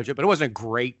minuscule budget, but it wasn't a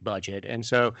great budget. And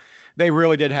so they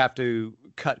really did have to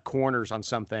cut corners on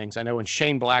some things. I know in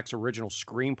Shane Black's original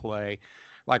screenplay,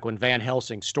 like when Van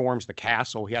Helsing storms the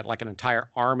castle, he had like an entire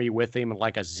army with him and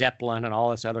like a Zeppelin and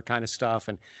all this other kind of stuff.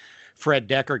 And Fred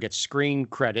Decker gets screen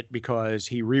credit because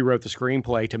he rewrote the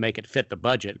screenplay to make it fit the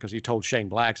budget, because he told Shane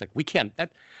Black, like, we're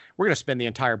going to spend the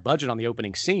entire budget on the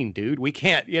opening scene, dude. We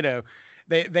can't, you know,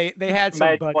 they had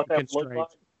some budget constraints. Like.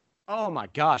 Oh my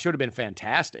gosh, it would have been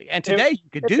fantastic. And today you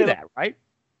could do that, right?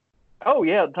 Oh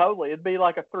yeah, totally. It'd be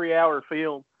like a 3-hour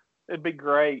film. It'd be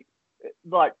great.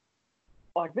 Like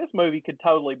this movie could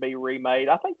totally be remade.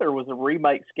 I think there was a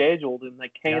remake scheduled and they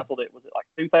canceled it. Was it like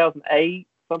 2008?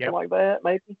 Something like that,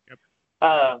 maybe.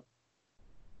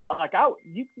 Like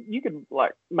you could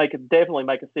like definitely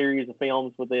make a series of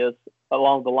films with this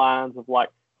along the lines of like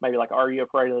maybe like Are You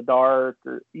Afraid of the Dark,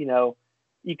 or you know,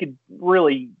 you could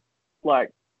really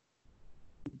like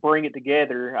bring it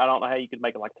together. I don't know how you could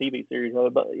make it like TV series of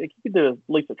it, but you could do at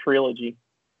least a trilogy.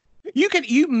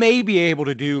 You may be able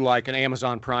to do like an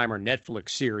Amazon Prime or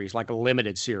Netflix series, like a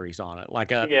limited series on it,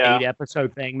 like a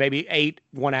 8-episode thing, maybe 8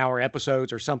 1-hour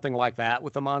episodes or something like that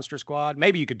with the Monster Squad.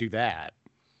 Maybe you could do that.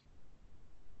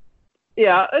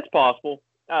 Yeah, it's possible.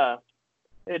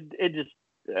 It just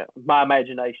my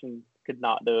imagination could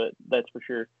not do it. That's for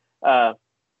sure.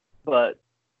 But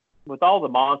with all the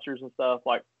monsters and stuff,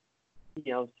 like,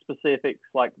 you know, specifics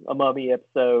like a Mummy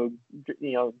episode,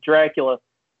 you know, Dracula.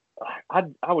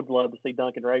 I would love to see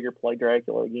Duncan Rager play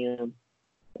Dracula again.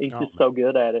 He's just so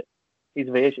good at it. He's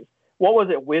vicious. What was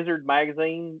it? Wizard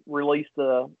magazine released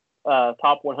the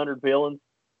top 100 villains,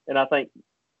 and I think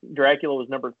Dracula was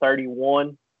number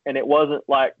 31. And it wasn't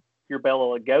like your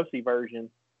Bela Lugosi version;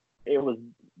 it was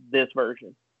this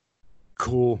version.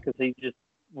 Cool. Because he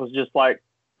was just like,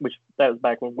 which that was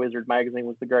back when Wizard magazine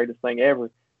was the greatest thing ever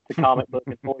to comic book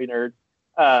and toy nerds.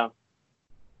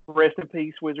 Rest in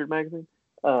peace, Wizard Magazine.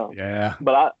 Yeah.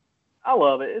 But I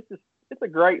love it. It's a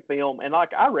great film, and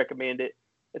like I recommend it.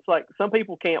 It's like some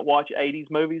people can't watch 80s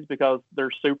movies because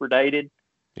they're super dated.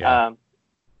 Yeah.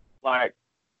 Like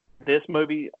this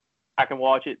movie, I can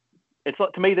watch it. It's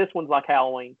like, to me, this one's like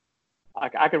Halloween.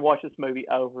 Like I could watch this movie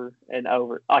over and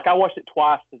over. Like I watched it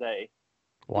twice today.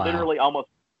 Wow. Literally almost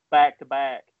back to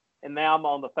back. And now I'm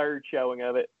on the third showing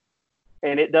of it.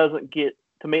 And it doesn't get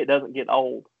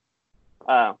old.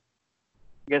 I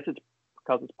guess it's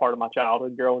because it's part of my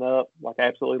childhood growing up. Like I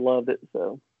absolutely loved it.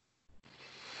 So.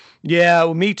 Yeah,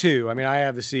 well, me too. I mean, I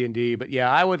have the C&D, but yeah,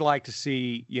 I would like to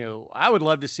see, I would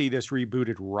love to see this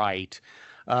rebooted right.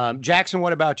 Jackson,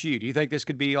 what about you? Do you think this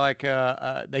could be like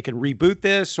they can reboot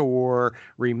this or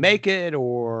remake it,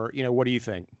 or what do you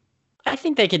think? I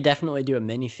think they could definitely do a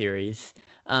miniseries.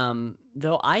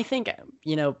 Though I think,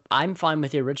 I'm fine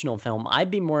with the original film. I'd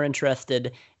be more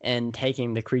interested in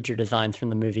taking the creature designs from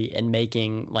the movie and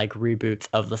making like reboots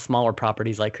of the smaller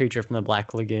properties like Creature from the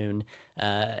Black Lagoon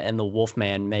and the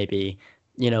Wolfman maybe.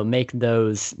 Make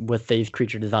those with these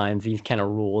creature designs, these kind of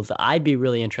rules. I'd be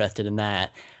really interested in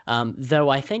that. Though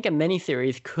I think a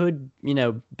miniseries could,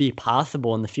 be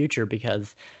possible in the future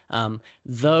because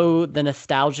though the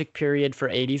nostalgic period for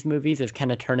 80s movies is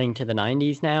kind of turning to the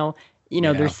 90s now,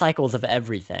 there's cycles of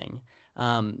everything.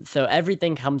 So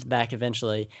everything comes back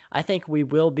eventually. I think we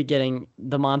will be getting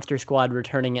the Monster Squad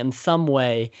returning in some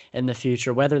way in the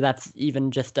future, whether that's even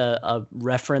just a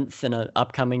reference in an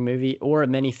upcoming movie or a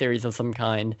miniseries of some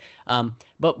kind.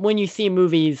 But when you see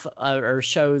movies or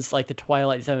shows like The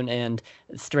Twilight Zone and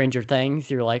Stranger Things,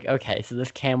 you're like, okay, so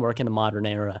this can work in the modern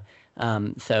era.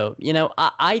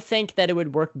 I think that it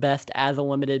would work best as a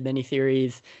limited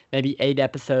miniseries, maybe 8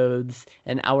 episodes,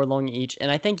 an hour long each. And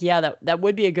I think, that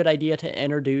would be a good idea to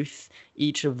introduce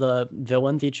each of the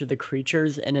villains, each of the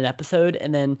creatures in an episode.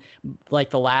 And then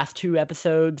like the last 2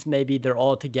 episodes, maybe they're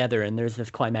all together and there's this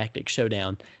climactic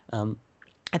showdown.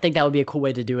 I think that would be a cool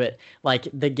way to do it. Like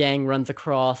the gang runs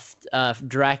across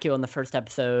Dracula in the first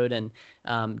episode, and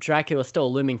Dracula is still a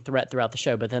looming threat throughout the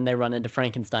show, but then they run into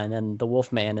Frankenstein and the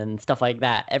Wolfman and stuff like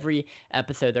that. Every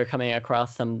episode they're coming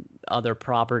across some other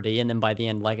property, and then by the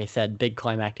end, like I said, big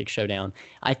climactic showdown.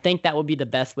 I think that would be the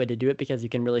best way to do it because you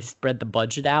can really spread the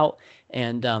budget out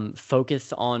and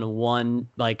focus on one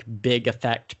like big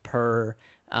effect per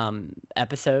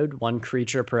episode, one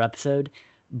creature per episode.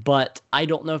 But I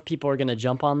don't know if people are going to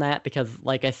jump on that because,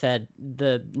 like I said,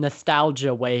 the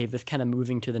nostalgia wave is kind of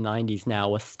moving to the 90s now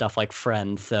with stuff like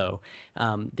Friends. So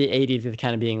the 80s is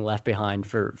kind of being left behind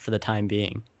for the time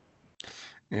being.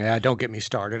 Yeah, don't get me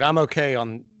started. I'm okay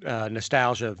on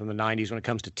nostalgia from the 90s when it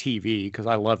comes to TV because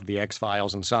I loved the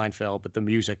X-Files and Seinfeld, but the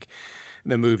music,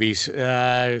 the movies,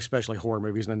 especially horror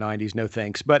movies in the 90s, no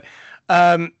thanks. But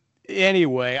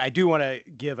anyway, I do want to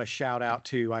give a shout out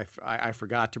to, I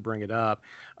forgot to bring it up,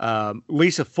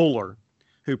 Lisa Fuller,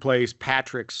 who plays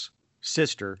Patrick's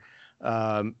sister,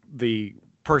 the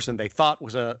person they thought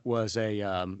was a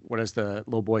what does the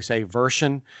little boy say,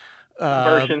 version?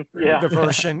 Version, yeah. The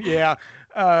version, yeah.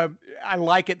 I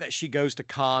like it that she goes to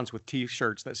cons with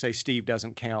T-shirts that say Steve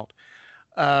doesn't count.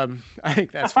 I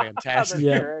think that's fantastic.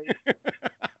 That's great.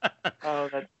 Oh,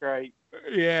 that's great.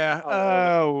 Yeah.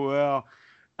 Oh, well.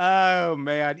 Oh,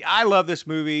 man. I love this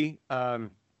movie.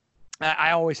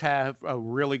 I always have a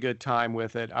really good time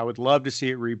with it. I would love to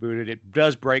see it rebooted. It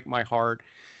does break my heart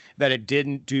that it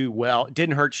didn't do well. It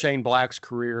didn't hurt Shane Black's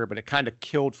career, but it kind of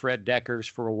killed Fred Dekker's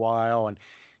for a while. And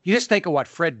you just think of what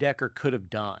Fred Dekker could have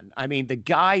done. I mean, the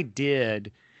guy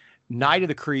did Night of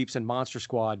the Creeps and Monster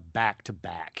Squad back to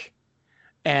back.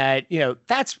 And, do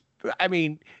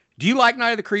you like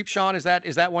Night of the Creeps, Sean? Is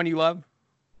that one you love?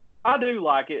 I do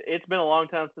like it. It's been a long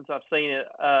time since I've seen it.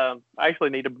 I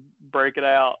actually need to break it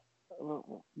out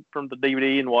from the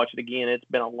DVD and watch it again. It's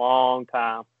been a long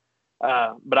time,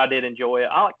 but I did enjoy it.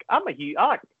 I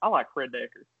like Fred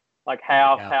Dekker, like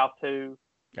House, yeah. House 2.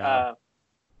 Yeah.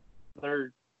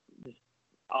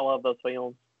 I love those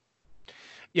films.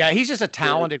 Yeah, he's just a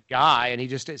talented guy, and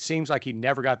it seems like he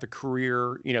never got the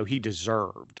career he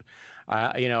deserved.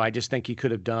 I just think he could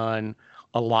have done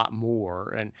a lot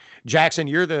more. And Jackson,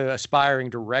 you're the aspiring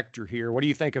director here. What do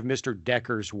you think of Mr.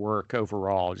 Dekker's work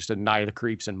overall? Just a Night of the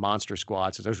Creeps and Monster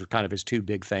Squad. So those were kind of his 2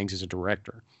 big things as a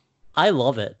director. I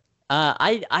love it.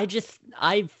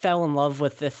 I fell in love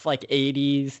with this like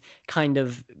 80s kind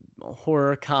of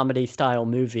horror comedy style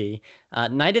movie.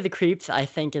 Night of the Creeps, I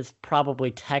think, is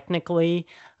probably technically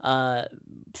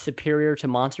superior to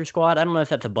Monster Squad. I don't know if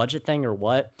that's a budget thing or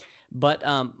what. But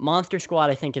Monster Squad,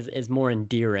 I think, is more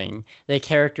endearing. The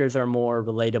characters are more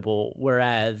relatable,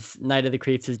 whereas Night of the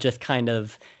Creeps is just kind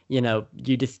of,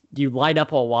 you light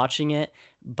up while watching it,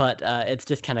 but it's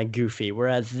just kind of goofy.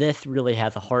 Whereas this really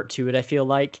has a heart to it, I feel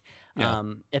like.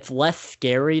 Yeah. It's less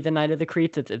scary than Night of the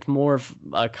Creeps. It's more of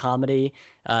a comedy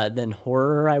than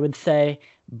horror, I would say.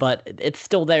 But it's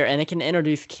still there, and it can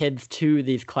introduce kids to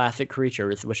these classic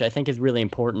creatures, which I think is really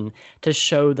important to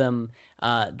show them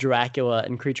Dracula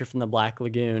and Creature from the Black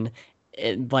Lagoon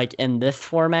in this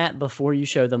format before you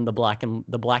show them the black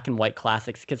and white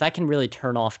classics, because that can really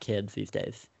turn off kids these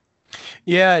days.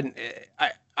 Yeah, and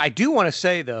I do want to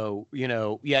say though,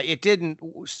 it didn't.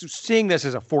 Seeing this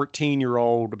as a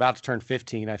 14-year-old about to turn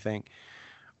 15, I think,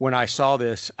 when I saw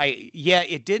this,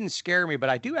 it didn't scare me, but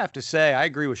I do have to say I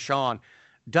agree with Sean.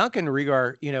 Duncan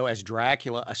Regar, as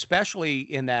Dracula, especially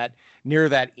in that near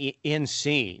that end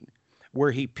scene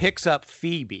where he picks up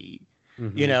Phoebe,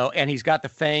 and he's got the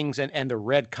fangs and the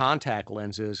red contact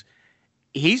lenses.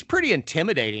 He's pretty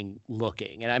intimidating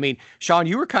looking. And I mean, Sean,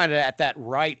 you were kind of at that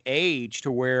right age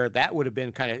to where that would have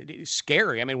been kind of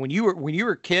scary. I mean, when you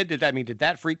were a kid, did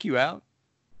that freak you out?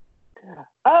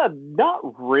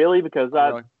 Not really, because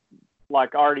I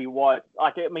already watched,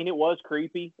 it was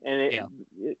creepy, and it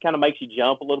kind of makes you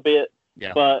jump a little bit.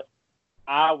 Yeah. But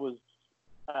I was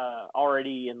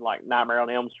already in Nightmare on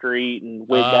Elm Street and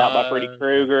wigged out by Freddy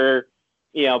Krueger.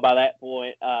 By that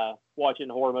point, watching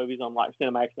horror movies on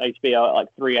Cinemax and HBO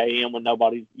at 3 a.m. when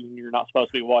you're not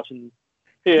supposed to be watching,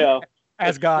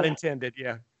 as God intended.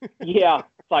 Yeah. Yeah.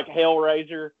 It's like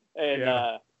Hellraiser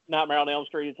and Nightmare on Elm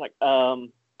Street. It's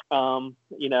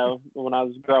when I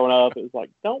was growing up, it was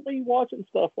don't be watching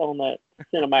stuff on that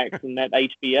Cinemax and that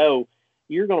HBO.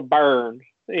 You're going to burn,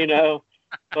 but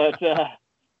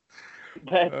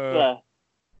that's,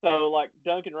 so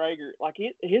Duncan Regar,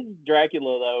 his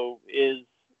Dracula though is,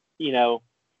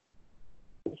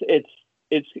 it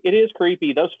is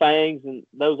creepy. Those fangs and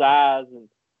those eyes, and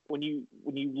when you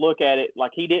look at it,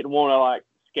 he didn't want to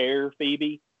scare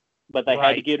Phoebe, but they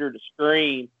had to get her to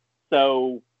scream.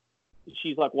 So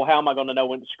she's like, well, how am I going to know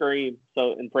when to scream?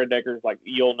 So, and Fred Decker's like,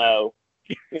 you'll know.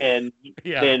 And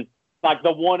then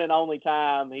the one and only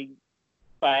time he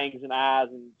fangs and eyes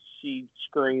and she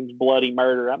screams bloody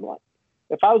murder. I'm like,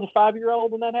 if I was a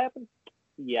 5-year-old when that happened,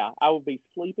 I would be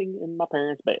sleeping in my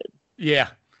parents' bed. Yeah.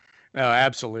 No,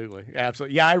 absolutely.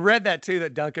 Absolutely. Yeah, I read that too,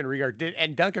 that Duncan Regar did.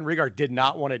 And Duncan Regar did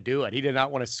not want to do it. He did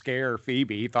not want to scare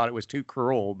Phoebe. He thought it was too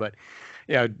cruel. But,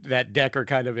 that Decker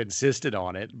kind of insisted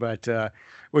on it, but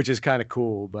which is kind of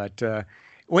cool. But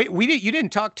you didn't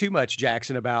talk too much,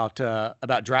 Jackson, about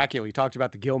Dracula. You talked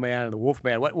about the Gillman and the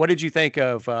Wolfman. What did you think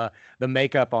of the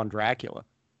makeup on Dracula?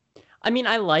 I mean,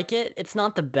 I like it. It's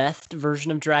not the best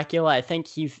version of Dracula. I think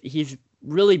he's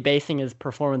really basing his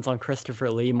performance on Christopher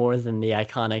Lee more than the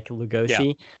iconic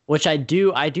Lugosi, which I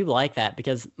do like that,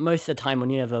 because most of the time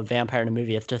when you have a vampire in a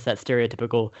movie, it's just that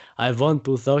stereotypical, I want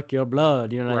to suck your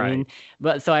blood, you know what I mean?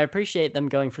 But so I appreciate them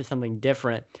going for something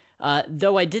different.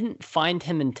 Though I didn't find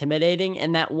him intimidating.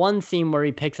 In that one scene where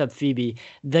he picks up Phoebe,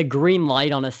 the green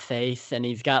light on his face and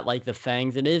he's got the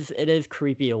fangs, it is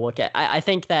creepy to look at. I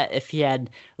think that if he had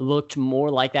looked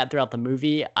more like that throughout the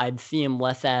movie, I'd see him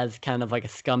less as kind of like a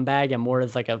scumbag and more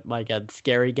as like a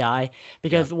scary guy.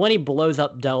 Because when he blows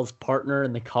up Dell's partner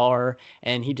in the car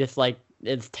and he just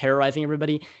is terrorizing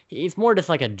everybody, he's more just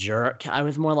like a jerk. I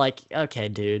was more like, okay,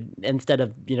 dude, instead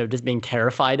of just being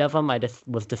terrified of him, I just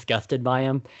was disgusted by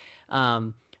him.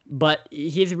 But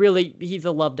he's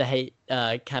a love to hate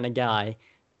kind of guy.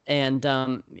 And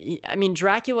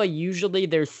Dracula, usually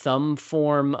there's some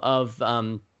form of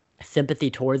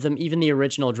sympathy towards him. Even the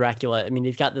original Dracula,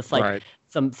 he's got this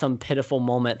some pitiful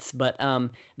moments, but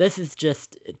this is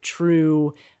just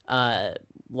true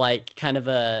kind of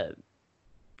a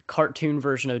cartoon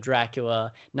version of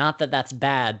Dracula. Not that that's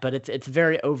bad, but it's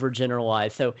very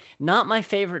overgeneralized. So not my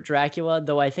favorite Dracula,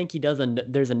 though I think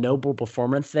there's a noble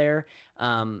performance there.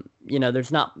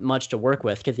 There's not much to work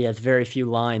with because he has very few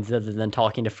lines other than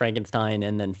talking to Frankenstein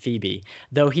and then Phoebe.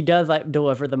 Though he does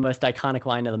deliver the most iconic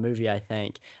line of the movie, I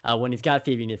think, when he's got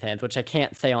Phoebe in his hands, which I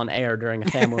can't say on air during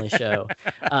a family show.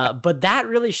 But that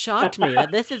really shocked me.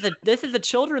 That this is a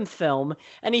children's film,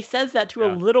 and he says that to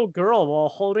a little girl while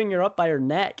holding her up by her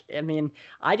neck.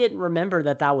 I didn't remember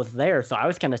that was there, so I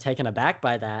was kind of taken aback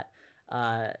by that.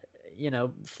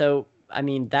 So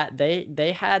that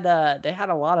they had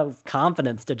a lot of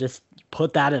confidence to just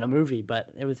put that in a movie, but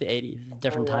it was the 80s,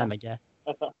 different time, I guess.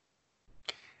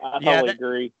 I totally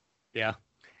agree. Yeah.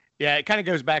 Yeah, it kind of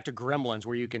goes back to Gremlins,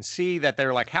 where you can see that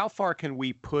they're like, how far can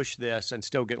we push this and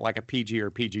still get like a PG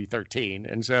or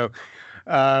PG-13? And so,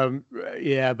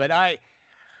 but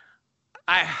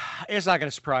it's not going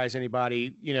to surprise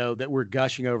anybody, that we're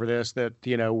gushing over this, that,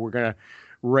 we're going to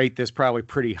rate this probably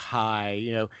pretty high.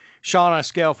 You know, Sean, on a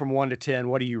scale from 1 to 10,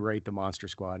 what do you rate the Monster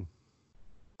Squad?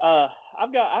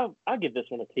 I'll give this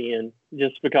one a 10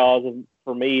 just because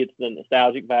for me, it's the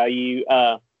nostalgic value.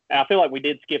 I feel like we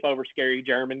did skip over Scary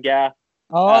German Guy.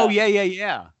 Oh,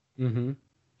 yeah. Mm-hmm.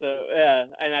 So,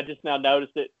 and I just now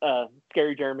noticed that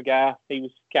Scary German Guy, he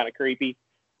was kind of creepy,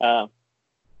 but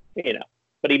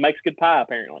he makes good pie,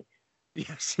 apparently.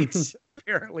 Yes, he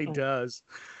apparently does.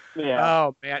 Yeah.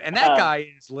 Oh, man. And that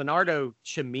guy is Leonardo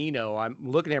Cimino. I'm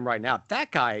looking at him right now.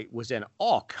 That guy was in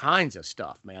all kinds of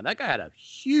stuff, man. That guy had a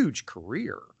huge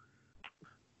career.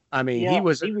 I mean, he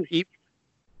was I'm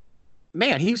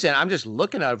just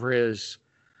looking over his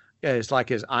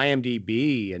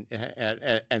IMDb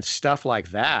and stuff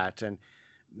like that. And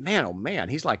man, oh man,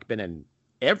 he's like been in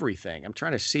everything. I'm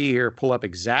trying to see here, pull up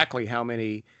exactly how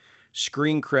many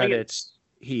screen credits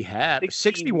he had.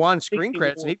 61 screen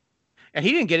credits. And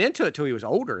he didn't get into it till he was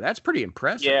older. That's pretty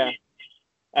impressive. Yeah.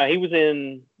 He was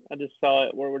in, I just saw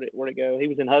it. Where'd it go? He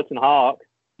was in Hudson Hawk.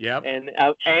 Yep. And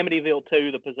Amityville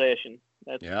 2, The Possession.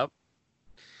 Yep.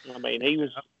 I mean, he was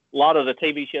a lot of the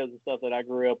TV shows and stuff that I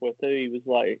grew up with too. He was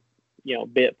like,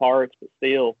 bit parts, but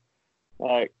still,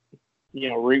 like,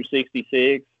 Route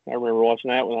 66. I remember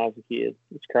watching that when I was a kid.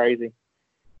 It's crazy.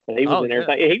 But he was in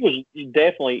everything.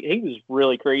 He was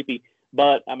really creepy.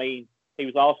 But I mean, he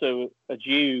was also a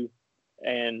Jew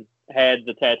and had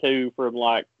the tattoo from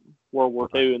like World War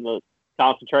II in the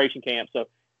concentration camp. So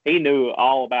he knew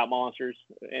all about monsters,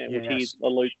 which he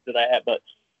alluded to that. But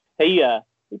he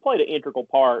played an integral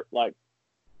part. Like,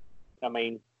 I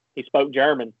mean, he spoke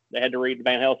German. They had to read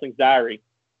Van Helsing's diary.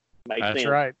 Makes sense. That's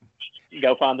right.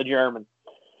 Go find the German.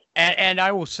 And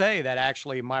I will say that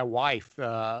actually my wife,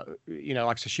 like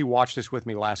I said, she watched this with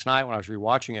me last night when I was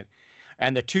rewatching it.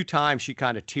 And the 2 times she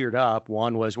kind of teared up,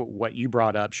 one was what you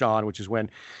brought up, Sean, which is when,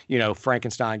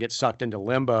 Frankenstein gets sucked into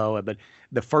limbo. But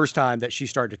the first time that she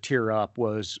started to tear up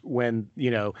was when,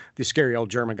 the scary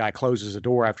old German guy closes the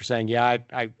door after saying, yeah,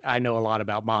 I know a lot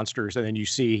about monsters. And then you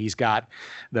see he's got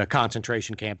the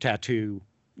concentration camp tattoo,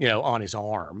 on his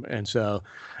arm. And so,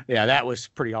 yeah, that was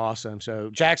pretty awesome. So,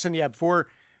 Jackson, before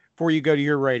you go to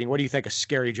your rating, what do you think of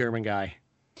Scary German Guy?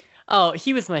 Oh,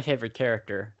 he was my favorite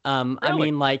character. Really? I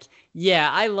mean,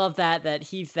 I love that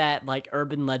he's that like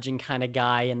urban legend kind of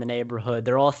guy in the neighborhood.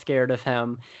 They're all scared of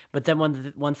him, but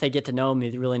then once they get to know him,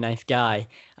 he's a really nice guy.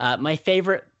 One of my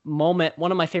favorite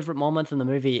moments in the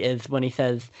movie is when he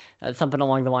says something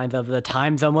along the lines of "the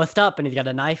time's almost up," and he's got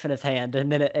a knife in his hand, and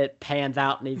then it pans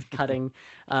out and he's cutting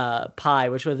pie,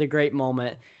 which was a great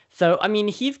moment. So, I mean,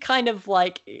 he's kind of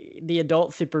like the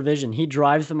adult supervision. He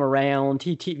drives them around.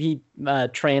 He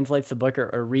translates the book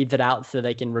or reads it out so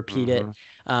they can repeat it.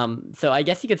 So I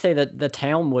guess you could say that the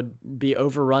town would be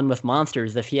overrun with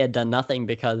monsters if he had done nothing,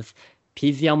 because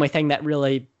he's the only thing that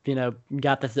really,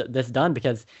 got this done.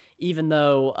 Because even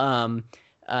though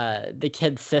the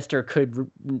kid's sister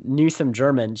knew some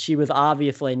German, she was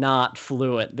obviously not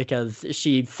fluent, because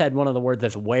she said one of the words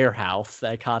as warehouse.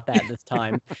 I caught that this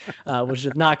time, which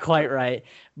is not quite right.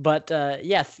 But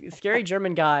yes, Scary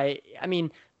German Guy, I mean,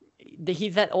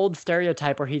 he's that old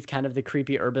stereotype where he's kind of the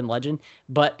creepy urban legend,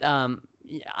 but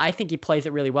I think he plays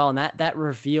it really well. And that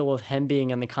reveal of him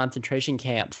being in the concentration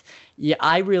camps,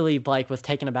 I really was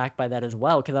taken aback by that as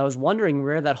well, because I was wondering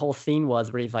where that whole scene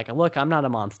was where he's like, look, I'm not a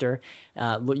monster.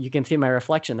 Look, you can see my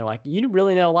reflection. They're like, you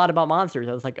really know a lot about monsters.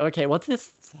 I was like, okay, what's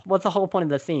the whole point of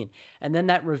the scene? And then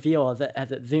that reveal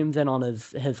as it zooms in on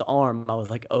his arm, I was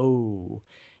like, oh,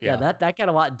 yeah, that got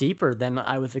a lot deeper than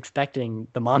I was expecting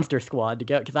the Monster Squad to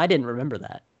go, because I didn't remember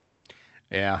that.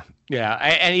 Yeah.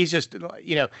 And he's just,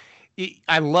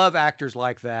 I love actors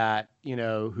like that,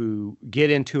 who get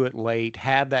into it late,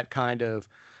 have that kind of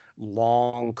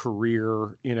long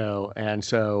career, and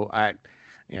so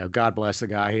God bless the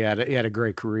guy. He had a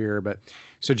great career. But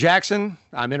so, Jackson,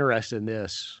 I'm interested in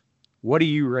this. What do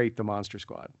you rate the Monster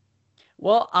Squad?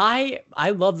 Well, I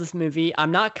love this movie.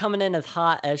 I'm not coming in as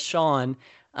hot as Sean.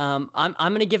 I'm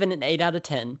going to give it an 8 out of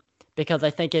 10 because I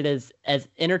think it is as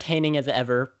entertaining as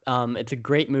ever. It's a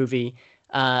great movie.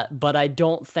 But I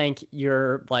don't think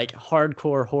your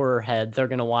hardcore horror heads are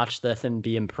going to watch this and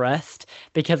be impressed,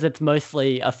 because it's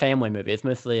mostly a family movie. It's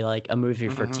mostly like a movie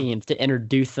for teens to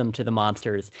introduce them to the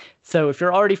monsters. So if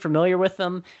you're already familiar with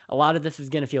them, a lot of this is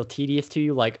going to feel tedious to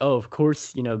you. Like, oh, of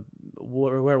course,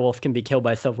 werewolf can be killed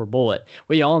by a silver bullet.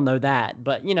 We all know that,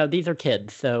 but these are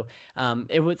kids. So,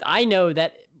 I know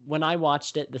that when I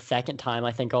watched it the second time,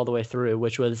 I think all the way through,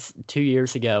 which was 2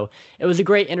 years ago, it was a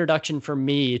great introduction for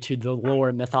me to the lore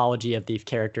and mythology of these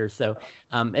characters. So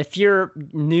if you're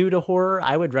new to horror,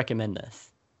 I would recommend this.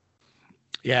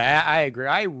 Yeah, I agree.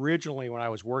 I originally, when I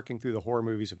was working through the horror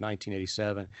movies of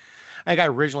 1987, I think I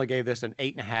originally gave this an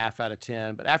 8.5 out of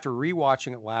 10. But after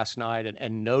rewatching it last night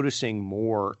and noticing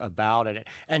more about it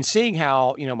and seeing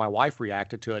how, my wife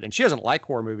reacted to it, and she doesn't like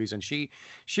horror movies, and she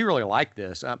really liked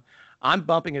this. I'm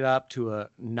bumping it up to a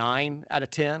 9 out of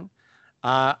 10.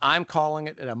 I'm calling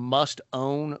it a must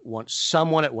own once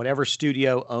someone at whatever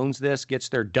studio owns this gets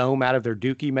their dome out of their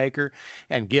Dookie maker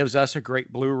and gives us a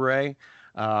great Blu-ray.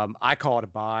 I call it a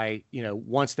buy,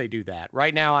 once they do that.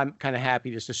 Right now, I'm kind of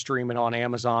happy just to stream it on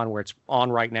Amazon where it's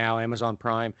on right now, Amazon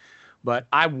Prime. But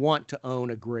I want to own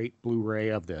a great Blu-ray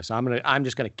of this. I'm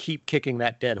just gonna keep kicking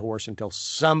that dead horse until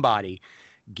somebody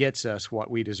gets us what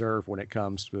we deserve when it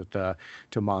comes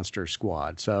to Monster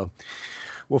Squad. So,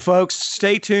 well, folks,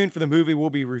 stay tuned for the movie we'll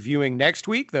be reviewing next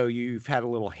week, though you've had a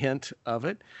little hint of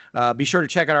it. Be sure to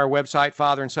check out our website,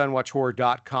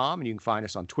 fatherandsonwatchhorror.com, and you can find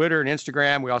us on Twitter and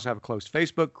Instagram. We also have a closed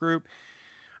Facebook group.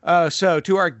 So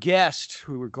to our guest,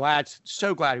 who we're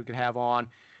so glad we could have on,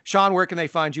 Sean, where can they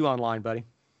find you online, buddy?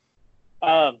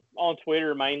 On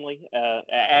Twitter mainly,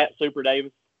 at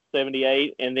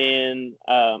SuperDavis78, and then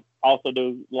also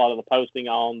do a lot of the posting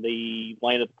on the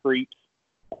Land of the Creeps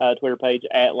Twitter page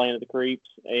at Land of the Creeps,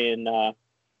 and I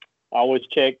always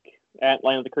check at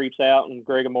Land of the Creeps out and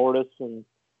Greg Mortis and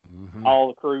all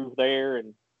the crew there,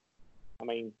 and I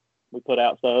mean we put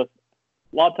out stuff.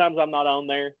 A lot of times I'm not on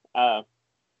there,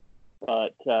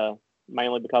 but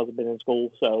mainly because I've been in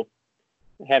school, so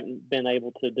I haven't been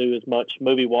able to do as much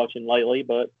movie watching lately.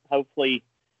 But hopefully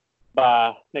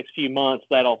by next few months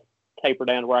that'll taper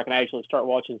down to where I can actually start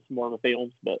watching some more of the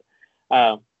films. But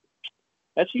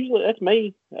that's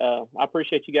me. I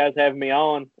appreciate you guys having me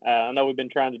on. I know we've been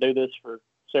trying to do this for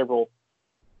several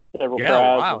tries.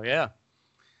 Wow, yeah.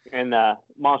 And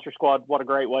Monster Squad, what a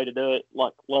great way to do it.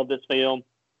 Love this film.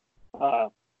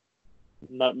 Not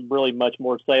really much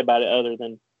more to say about it other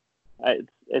than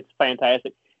it's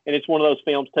fantastic. And it's one of those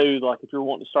films too, like if you're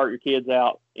wanting to start your kids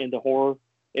out into horror,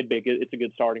 it's a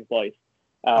good starting place.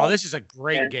 This is a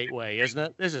great gateway, isn't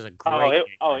it? This is a great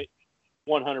gateway. It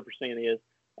 100% is.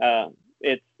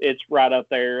 It's right up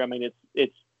there. I mean,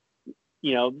 it's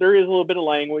there is a little bit of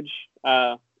language.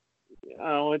 Most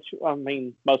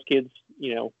kids,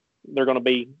 they're going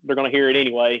to hear it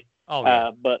anyway. Oh,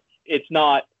 yeah. But it's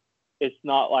not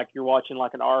like you're watching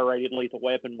like an R-rated Lethal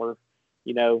Weapon where,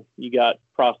 you got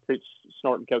prostitutes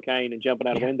snorting cocaine and jumping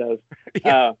out of windows.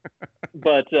 Yeah.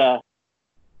 But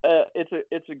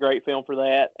it's a great film for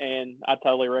that, and I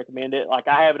totally recommend it. Like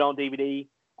I have it on DVD.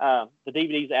 The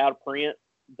DVD's out of print,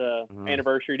 the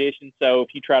anniversary edition. So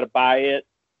if you try to buy it,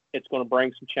 it's going to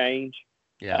bring some change.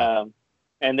 Yeah.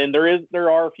 And then there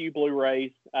are a few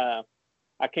Blu-rays. I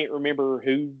can't remember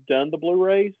who done the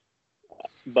Blu-rays,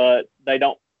 but they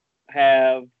don't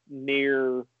have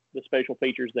near the special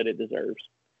features that it deserves.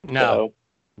 No.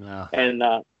 And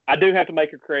I do have to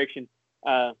make a correction.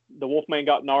 The Wolfman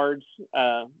Got Nards,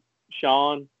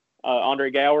 Sean,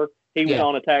 Andre Gower, he was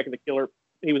on Attack of the Killer.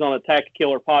 He was on Attack the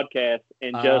Killer podcast,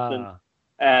 and Justin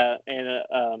and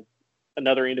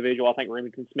another individual, I think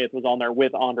Remington Smith, was on there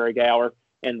with Andre Gower,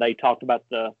 and they talked about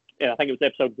I think it was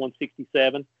episode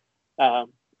 167. Gotcha.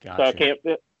 So I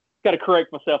got to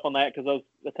correct myself on that because those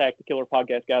Attack the Killer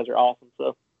podcast guys are awesome.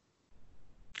 So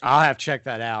I'll have to check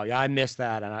that out. Yeah, I missed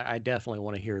that, and I definitely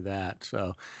want to hear that.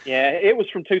 So yeah, it was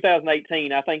from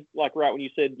 2018. I think like right when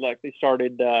you said like they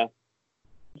started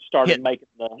making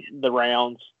the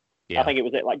rounds. Yeah. I think it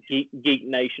was at like Geek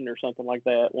Nation or something like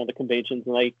that, one of the conventions,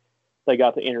 and they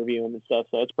got to interview him and stuff.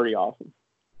 So it's pretty awesome.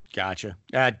 Gotcha.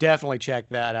 Definitely check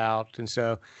that out. And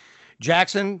so,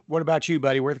 Jackson, what about you,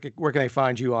 buddy? Where can they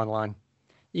find you online?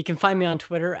 You can find me on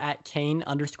Twitter at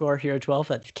Kane_Hero12.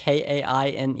 That's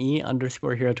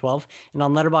KAINE_Hero12. And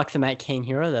on Letterboxd, I'm at Kane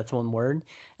Hero. That's one word.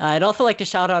 I'd also like to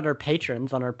shout out our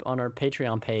patrons on our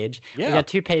Patreon page. Yeah. We got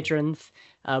 2 patrons.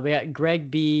 We got Greg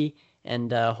B.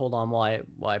 And hold on while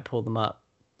I pull them up.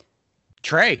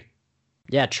 Trey.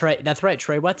 Yeah, Trey. That's right,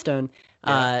 Trey Whetstone.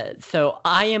 Yeah. So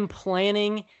I am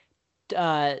planning 2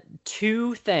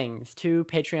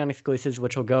 Patreon exclusives,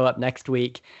 which will go up next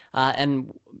week.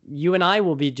 And you and I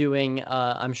will be doing,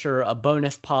 I'm sure, a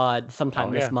bonus pod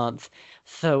sometime this month.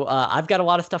 So I've got a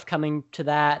lot of stuff coming to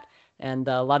that, and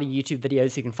a lot of YouTube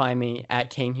videos. You can find me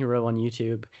at Kane Hero on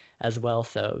YouTube as well.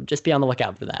 So just be on the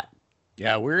lookout for that.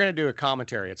 Yeah, we're going to do a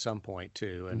commentary at some point,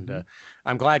 too. And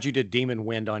I'm glad you did Demon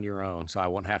Wind on your own, so I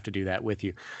won't have to do that with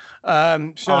you.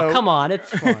 Oh, come on. It's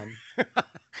fun.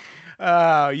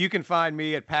 You can find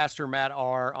me at Pastor Matt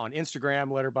R. on Instagram,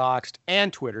 Letterboxd,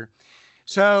 and Twitter.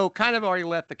 So kind of already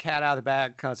let the cat out of the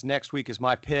bag because next week is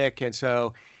my pick. And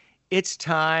so it's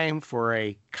time for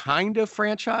a kind of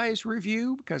franchise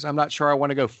review because I'm not sure I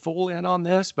want to go full in on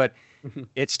this, but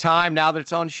it's time now that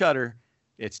it's on Shudder.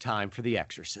 It's time for The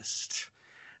Exorcist.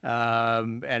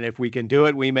 And if we can do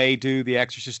it, we may do The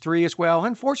Exorcist 3 as well.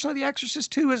 Unfortunately, The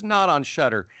Exorcist 2 is not on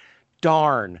Shudder.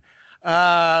 Darn.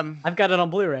 I've got it on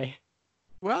Blu-ray.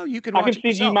 Well, you can watch it I can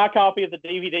send you my copy of the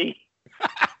DVD.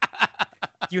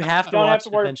 You have to watch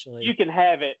it eventually. You can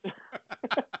have it.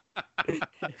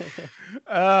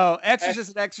 Oh, Exorcist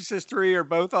and Exorcist 3 are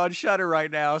both on Shudder right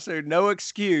now, so no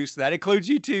excuse. That includes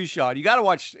you too, Sean. You got to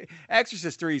watch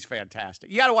Exorcist 3 is fantastic.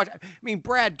 You got to watch. I mean,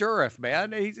 Brad Dourif,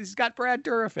 man. He's got Brad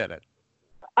Dourif in it.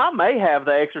 I may have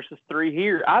the Exorcist 3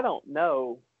 here. I don't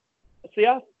know. See,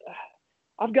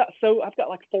 I've got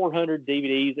like 400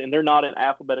 DVDs, and they're not in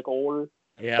alphabetical order.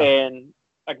 Yeah. And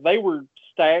like they were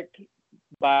stacked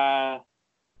by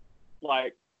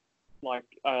like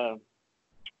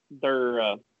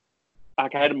they're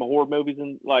like I had them in horror movies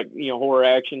and like, you know, horror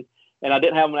action, and I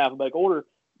didn't have them in alphabetical order,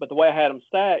 but the way I had them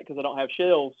stacked, because I don't have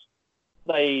shelves,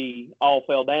 they all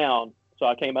fell down. So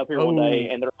I came up here one day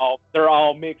and they're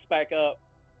all mixed back up.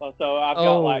 So I've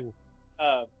got like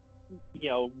you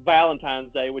know,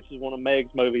 Valentine's Day, which is one of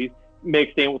Meg's movies,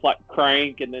 mixed in with like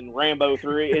Crank and then Rambo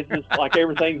 3. It's just like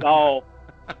everything's all,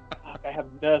 I have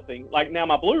nothing. Like now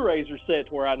my Blu-rays are set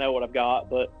to where I know what I've got,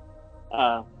 but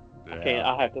I can't.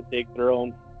 I have to dig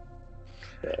through them.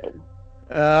 So,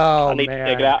 I need to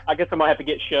check it out. I guess I might have to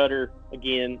get Shudder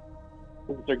again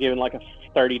since they're giving like a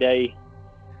 30-day.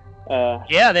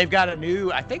 Yeah, they've got a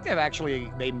new. I think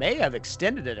they may have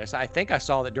extended it. I think I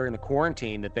saw that during the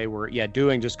quarantine that they were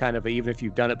doing just kind of even if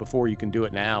you've done it before, you can do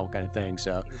it now kind of thing.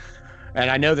 So, and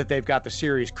I know that they've got the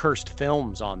series Cursed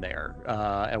Films on there,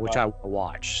 which I will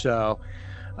watch. So.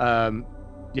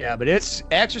 Yeah, but it's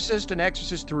Exorcist and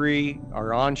Exorcist 3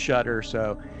 are on Shudder,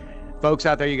 so folks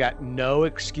out there, you got no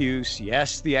excuse.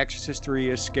 Yes, The Exorcist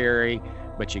 3 is scary,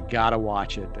 but you gotta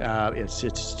watch it.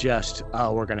 It's just,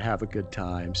 we're gonna have a good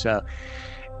time. So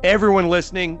everyone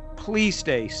listening, please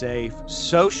stay safe,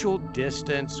 social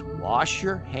distance, wash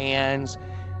your hands,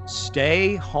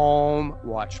 stay home,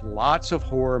 watch lots of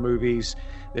horror movies.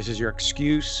 This is your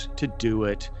excuse to do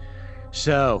it.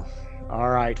 So, all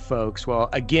right, folks. Well,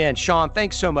 again, Sean,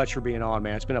 thanks so much for being on,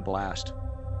 man. It's been a blast.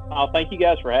 Oh, thank you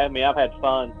guys for having me. I've had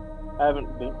fun. I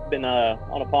haven't been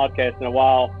on a podcast in a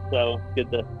while, so it's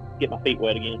good to get my feet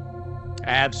wet again.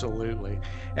 Absolutely.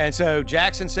 And so,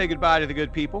 Jackson, say goodbye to the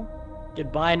good people.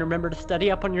 Goodbye, and remember to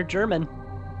study up on your German.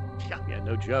 Yeah,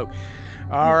 no joke.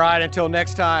 All right, until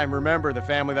next time, remember, the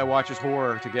family that watches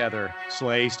horror together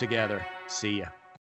slays together. See ya.